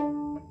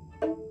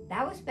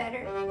 That was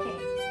better. Okay,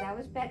 that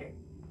was better.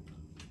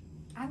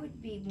 I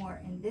would be more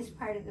in this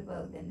part of the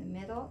bow than the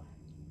middle.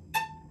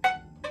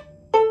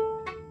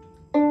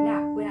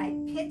 Now, when I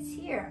pits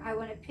here, I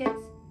want to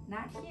pits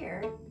not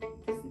here.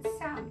 Doesn't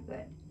sound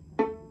good.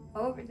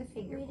 Over the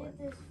fingerboard.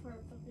 We did this for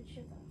the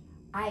picture though.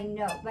 I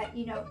know, but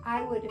you know,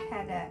 I would have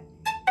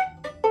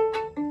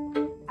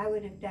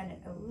done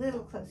it a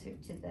little closer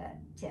to the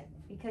tip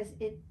because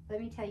it, let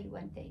me tell you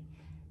one thing,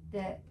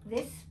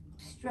 this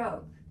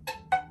stroke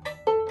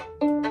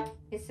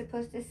is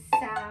supposed to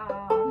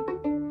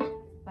sound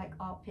like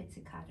all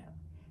pizzicato.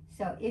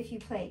 So if you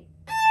play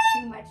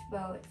too much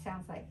bow, it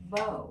sounds like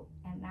bow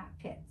and not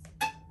pits.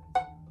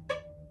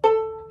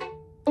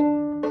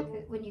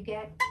 When you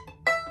get,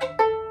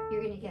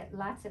 you're going to get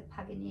lots of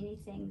Paganini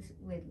things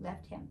with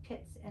left-hand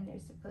pits, and they're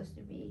supposed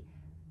to be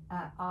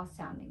all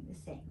sounding the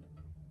same.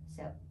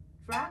 So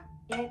drop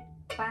it,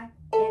 ba,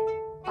 it,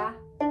 ba.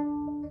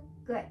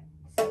 Good.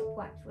 So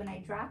watch. When I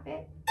drop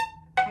it,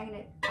 I'm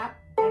going to up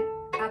and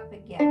up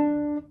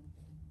again.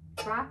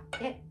 Drop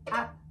it,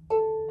 up,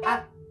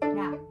 up.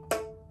 Now.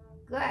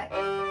 Good.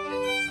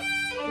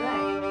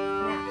 Good.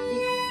 Now,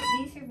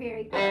 these are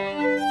very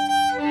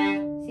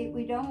good. See,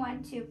 we don't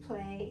want to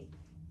play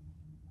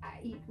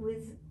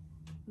with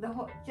the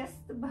whole,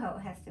 just the bow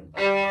has to.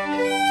 Good.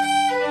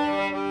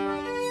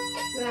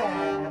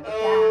 Down, up.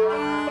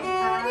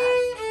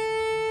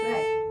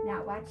 Good. Now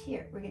watch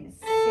here. We're going to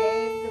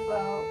save the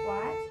bow.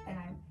 Watch. And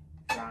I'm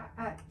drop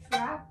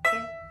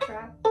it,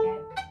 drop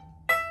it.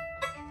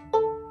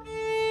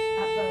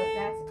 Up bow.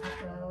 That's up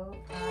bow.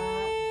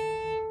 Up.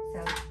 So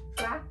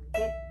drop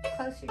it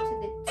closer to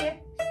the tip.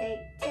 Stay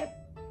tip.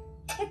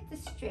 Hit the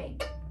string.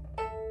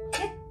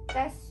 Hit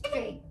the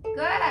string. Good.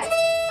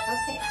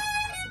 Okay.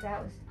 So that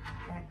was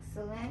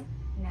excellent.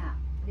 Now,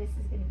 this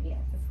is going to be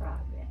at the frog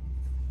then.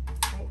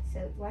 Right, so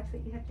watch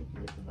what you have to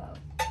do with the bow.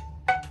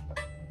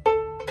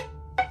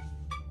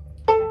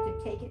 You have to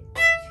take it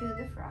to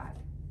the frog.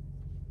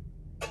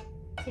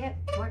 Tip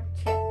or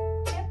tip,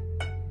 tip.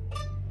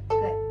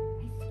 Good.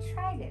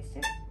 Try this.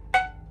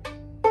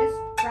 Just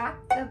drop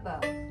the bow.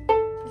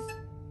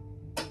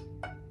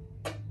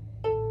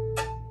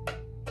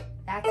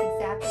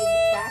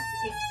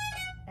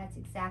 That's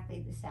exactly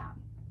the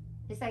sound.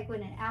 It's like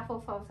when an apple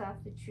falls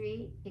off the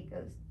tree, it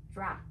goes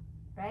drop,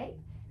 right?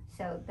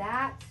 So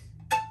that's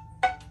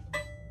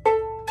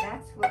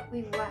what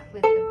we want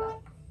with the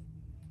bow.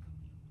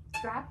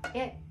 Drop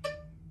it.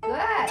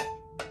 Good.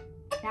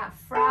 Now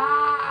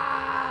frog.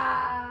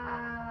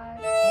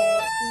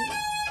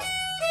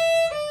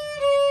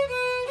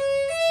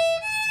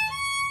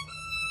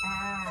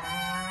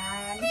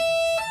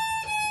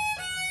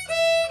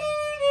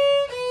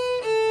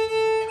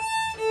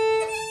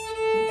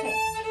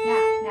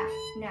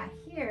 Now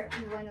here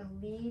we want to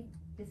lead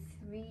the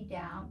 3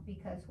 down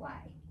because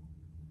why?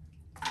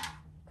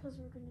 Because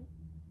we're going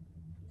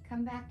to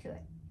come back to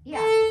it.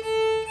 Yeah.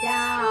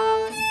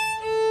 Down.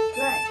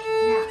 Good.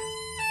 Now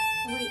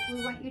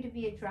we want you to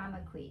be a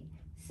drama queen.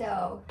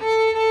 So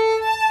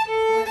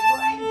we're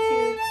going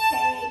to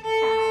take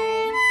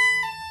time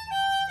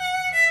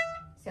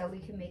so we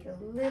can make a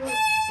little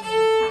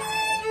time.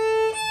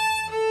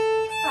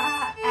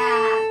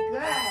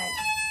 Good.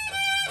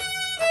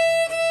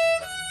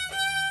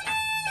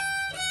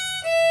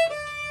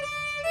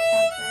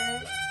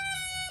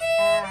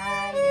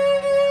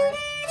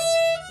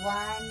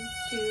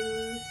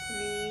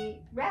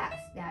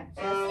 Rest. Now just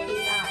the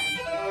arms.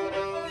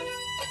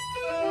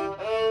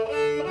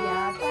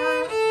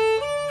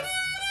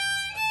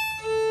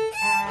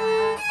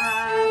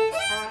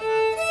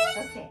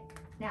 Okay.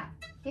 Now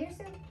here's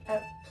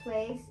a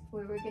place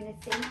where we're going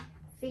to sing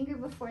finger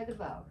before the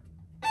bow.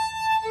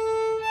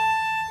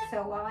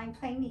 So while I'm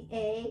playing the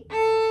A,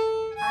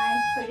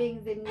 I'm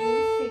putting the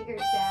new finger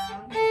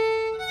down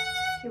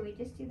Can we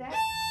just do that?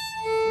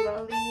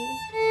 Slowly.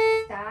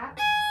 Stop.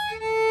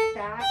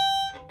 Stop.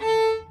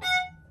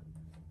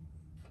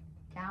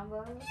 Down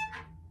low.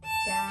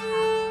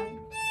 Down.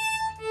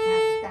 Now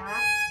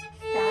stop.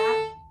 Stop.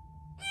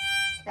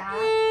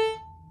 Stop.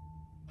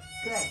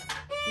 Good.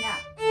 Now,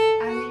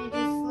 I'm going to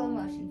do slow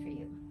motion for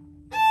you.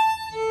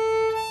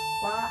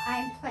 While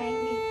I'm playing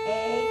the A,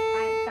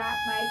 I've got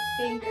my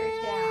finger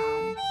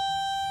down.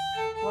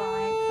 While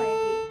I'm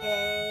playing the A,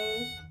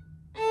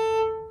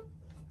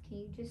 can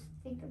you just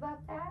think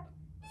about that?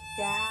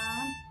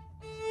 Down.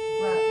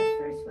 Well, the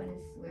first one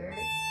is slurred.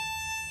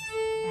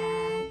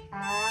 And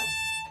up.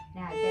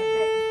 Now get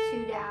that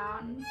 2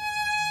 down.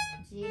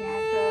 G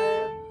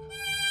natural.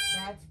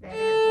 That's better.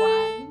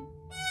 1.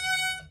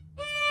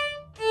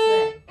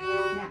 Good.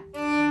 Now,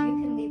 you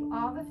can leave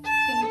all the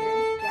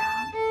fingers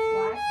down.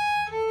 Watch.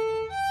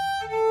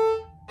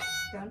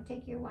 Don't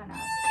take your one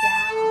off.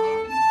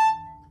 Down.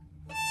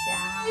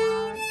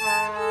 Down.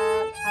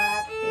 Up.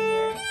 Up.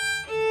 Finger.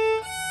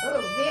 Oh,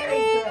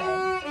 very good.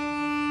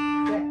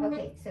 Good.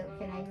 Okay, so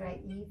can I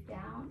write leave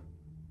down?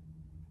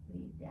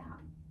 Leave down.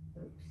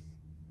 Oops.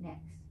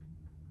 Next.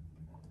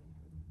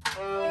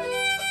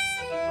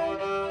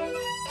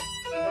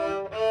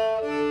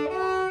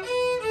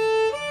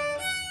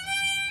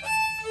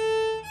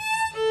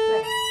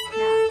 Good.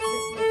 Now,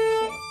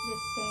 the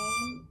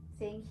same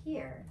thing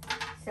here.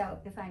 So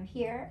if I'm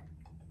here,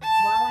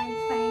 while I'm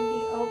playing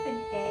the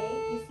open A,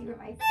 you see where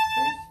my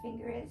first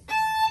finger is?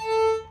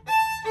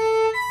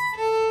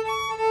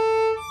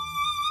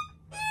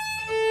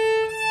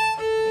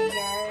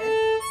 Finger.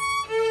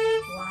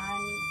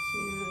 1, 2.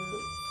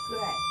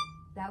 Good.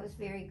 That was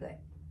very good.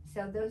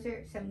 So those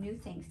are some new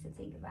things to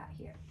think about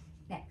here.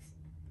 Next.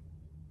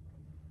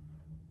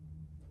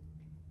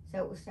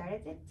 So we'll start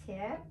at the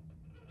tip.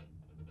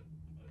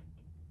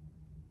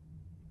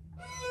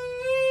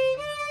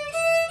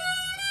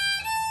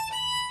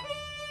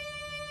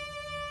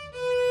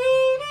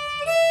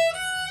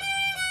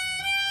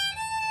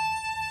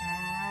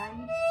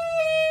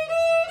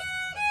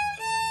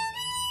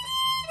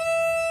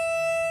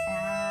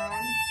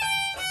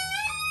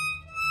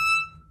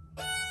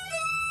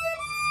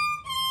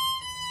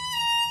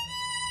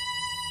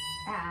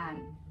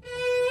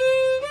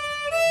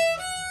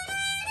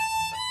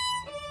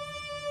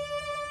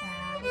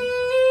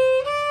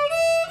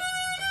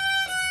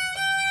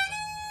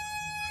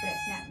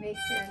 Make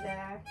sure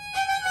the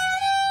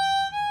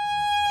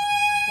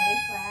stay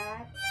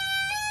flat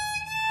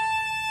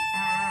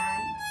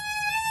and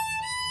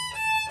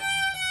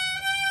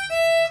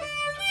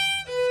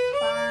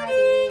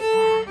body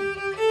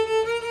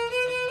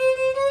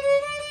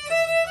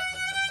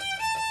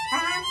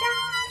and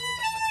down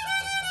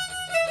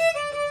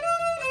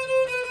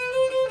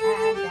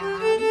and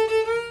down.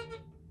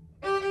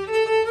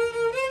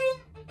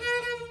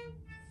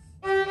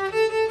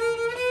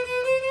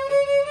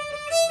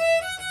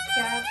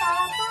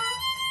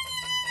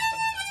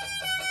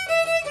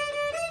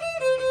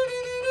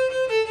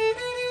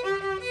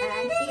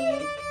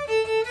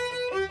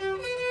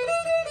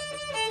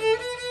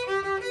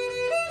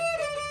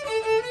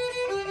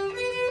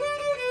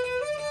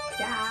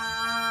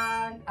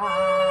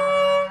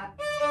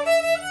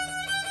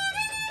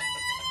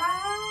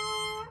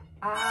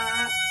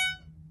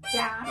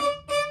 Down.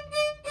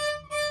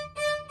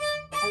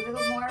 A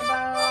little more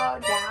bow.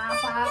 Down.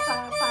 Pop,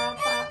 pop, pop,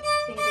 pop.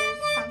 Fingers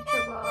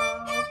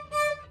comfortable.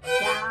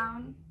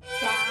 Down.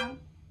 Down.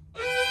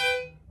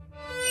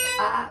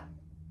 Up.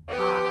 Up.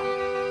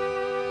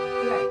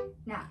 Good.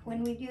 Now,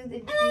 when we do the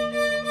D,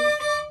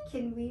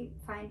 can we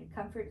find a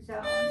comfort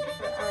zone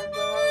for our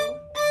bow?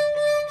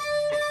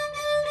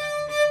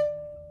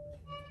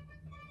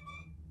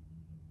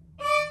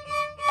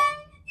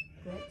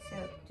 Good. So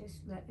just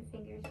let the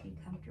fingers be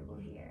comfortable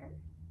here.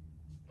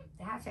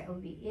 That's it. It will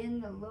be in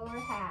the lower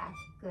half.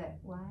 Good.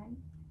 1,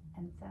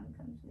 and thumb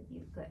comes with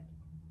you. Good.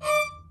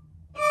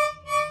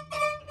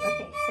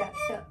 Okay,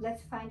 so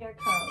let's find our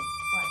code.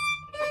 Watch.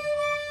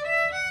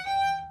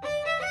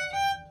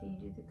 Can you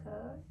do the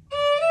code?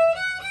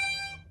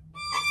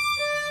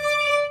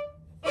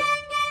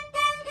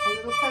 A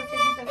little closer to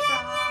the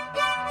front.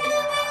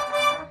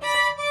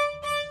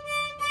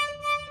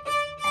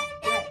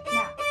 Good.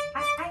 Now, I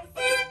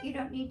think you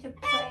don't need to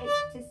play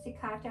to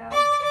staccato.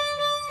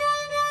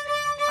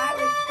 I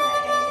would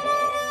play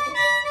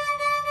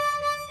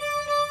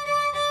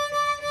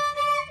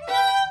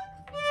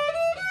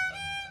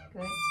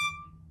good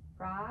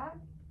frog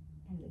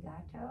and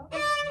legato.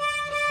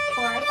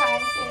 4,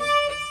 5, 6,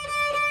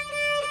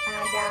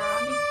 and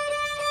down,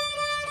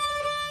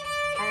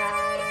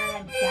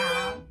 up,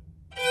 down,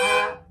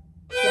 up,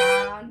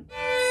 down.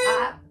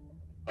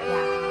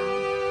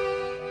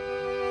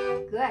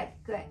 Good,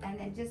 good. And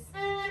then just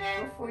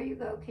before you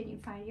go, can you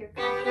find your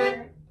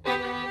comfort?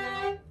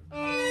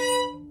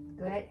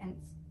 Good, and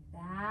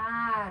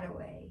that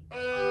away.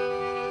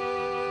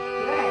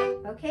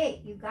 Good.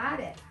 Okay, you got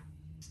it.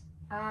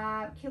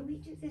 Can we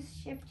do this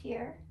shift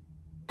here?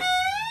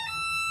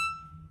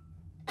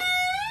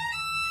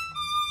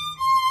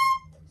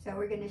 So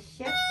we're going to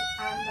shift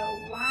on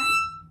the 1,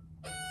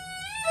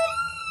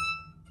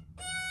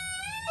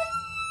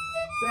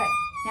 Good.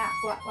 Now,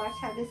 watch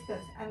how this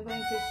goes. I'm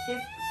going to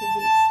shift to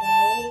the A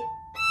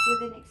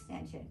with an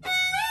extension.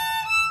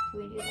 Can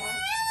we do that?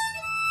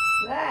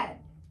 Good.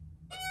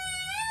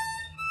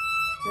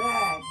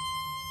 Good.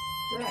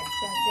 Good.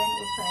 So then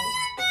we'll play.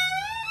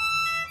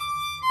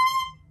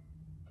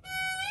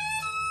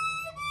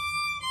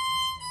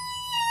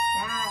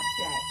 That's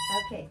right.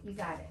 Okay, you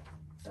got it.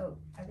 Oh,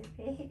 other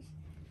page.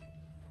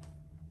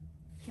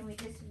 Can we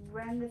just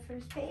run the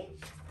first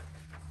page?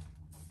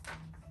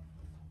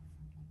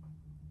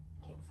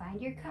 Okay,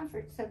 find your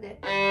comfort so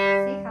that,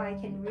 see how I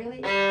can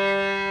really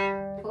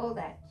pull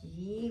that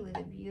G with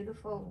a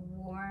beautiful,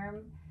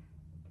 warm,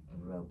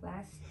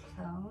 robust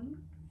tone.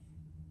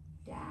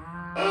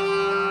 Down,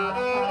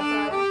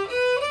 up, 1,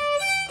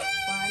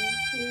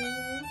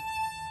 2,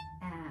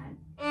 and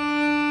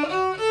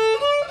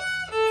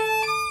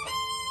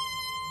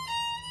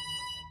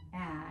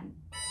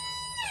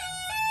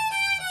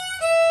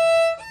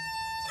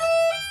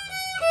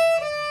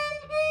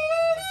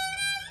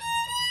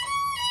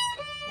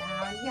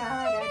down,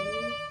 yada,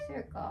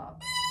 circle.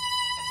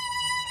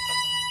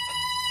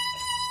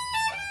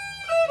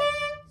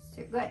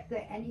 Good,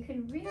 good, and you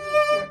can really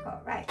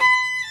circle, right?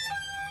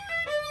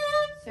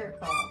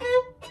 Circle.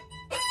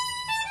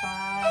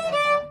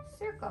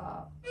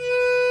 Circle.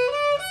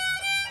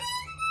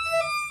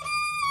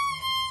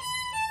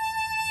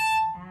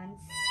 And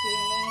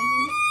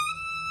sing.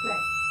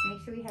 Good. Make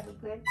sure we have a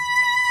good,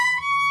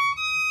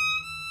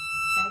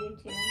 right in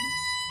tune. 3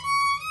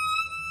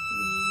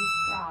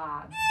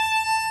 frogs.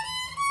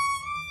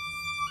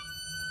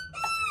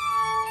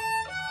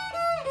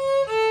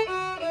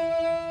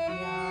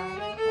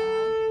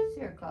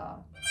 Circle.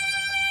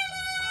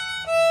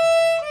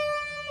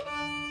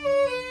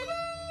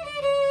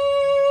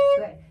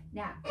 Good.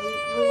 Now we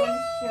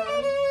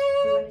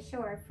want to show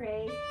our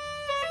phrase.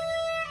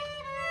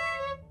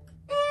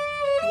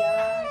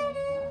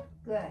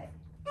 Good.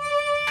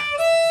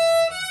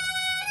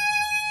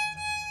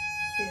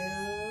 2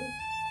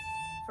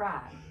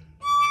 frogs.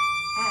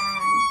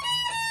 And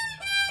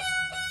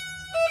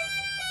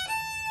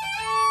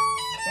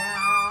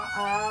down,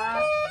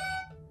 up.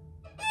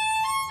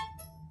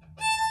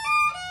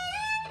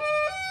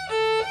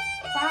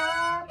 Ba,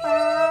 ba,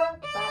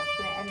 ba.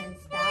 Good. And then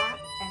stop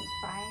and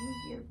find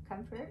your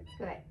comfort.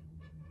 Good.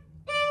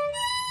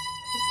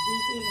 It's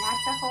easy not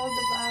to hold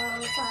the bow,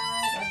 but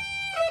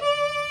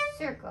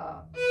circle.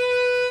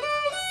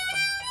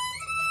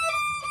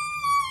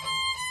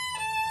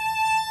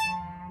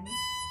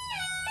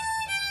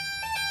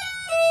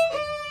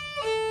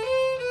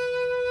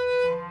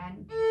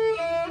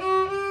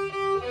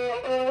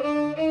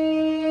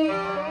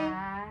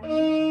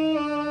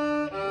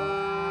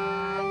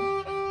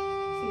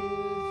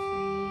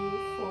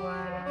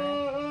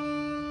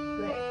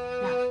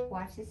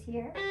 Watch this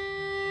here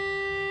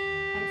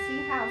and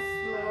see how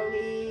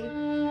slowly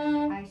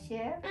I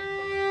shift,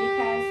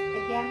 because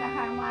again the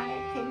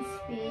harmonic can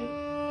speak.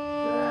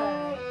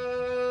 Good.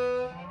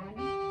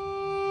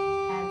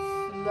 And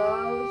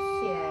slow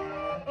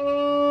shift.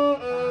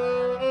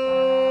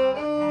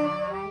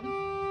 And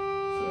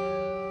 2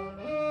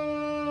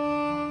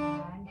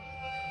 and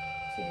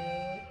 2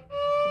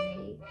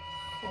 3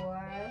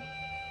 4.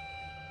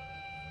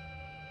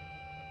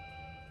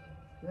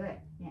 Good.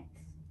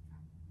 Next.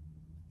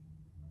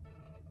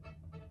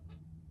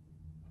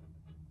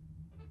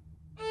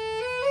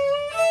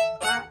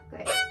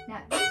 Good.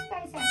 Now these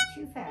guys aren't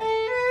too fast.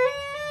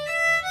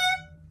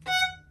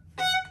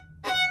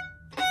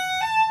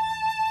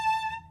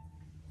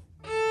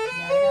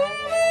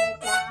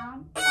 Down,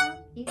 up,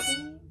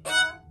 easy,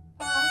 up,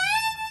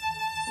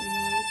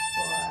 3,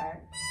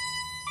 4.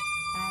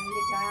 And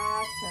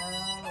legato,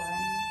 1,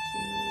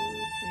 2,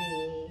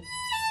 3.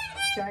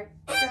 Short,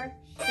 short,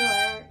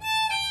 short.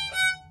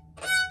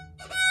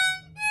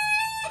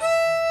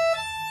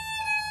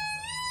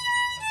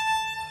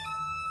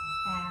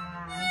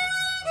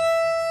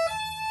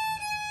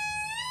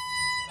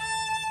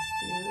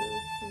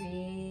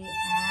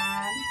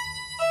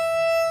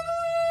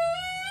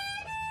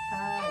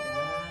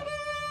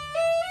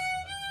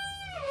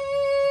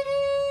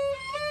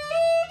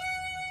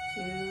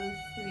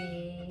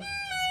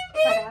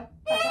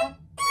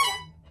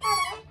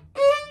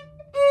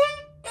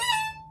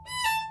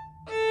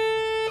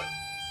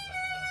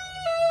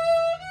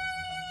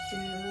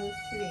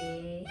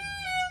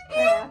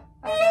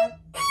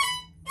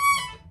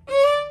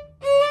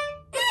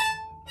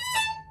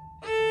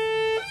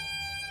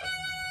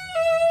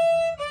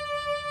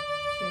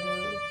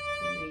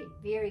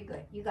 Very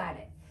good. You got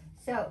it.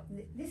 So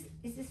this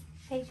is this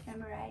page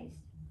memorized?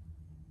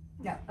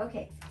 No.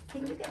 Okay.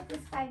 Can you get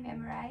this guy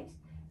memorized?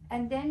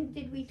 And then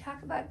did we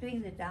talk about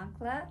doing the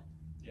dankla?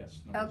 Yes.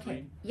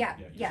 Okay. 3. Yeah.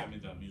 You Yeah. sent me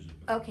the music.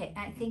 Okay.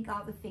 I think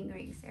all the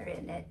fingerings are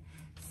in it.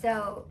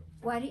 So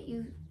why don't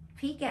you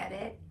peek at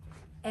it,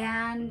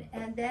 and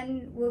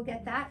then we'll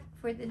get that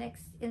for in the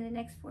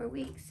next 4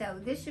 weeks. So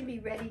this should be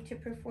ready to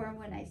perform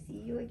when I see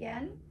you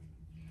again.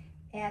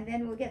 And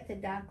then we'll get the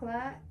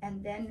dankla,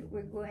 and then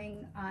we're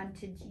going on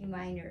to G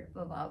minor,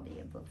 Vivaldi,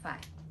 in Book 5.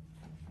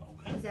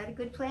 Okay. Is that a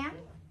good plan?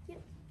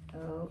 Yep.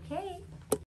 Okay.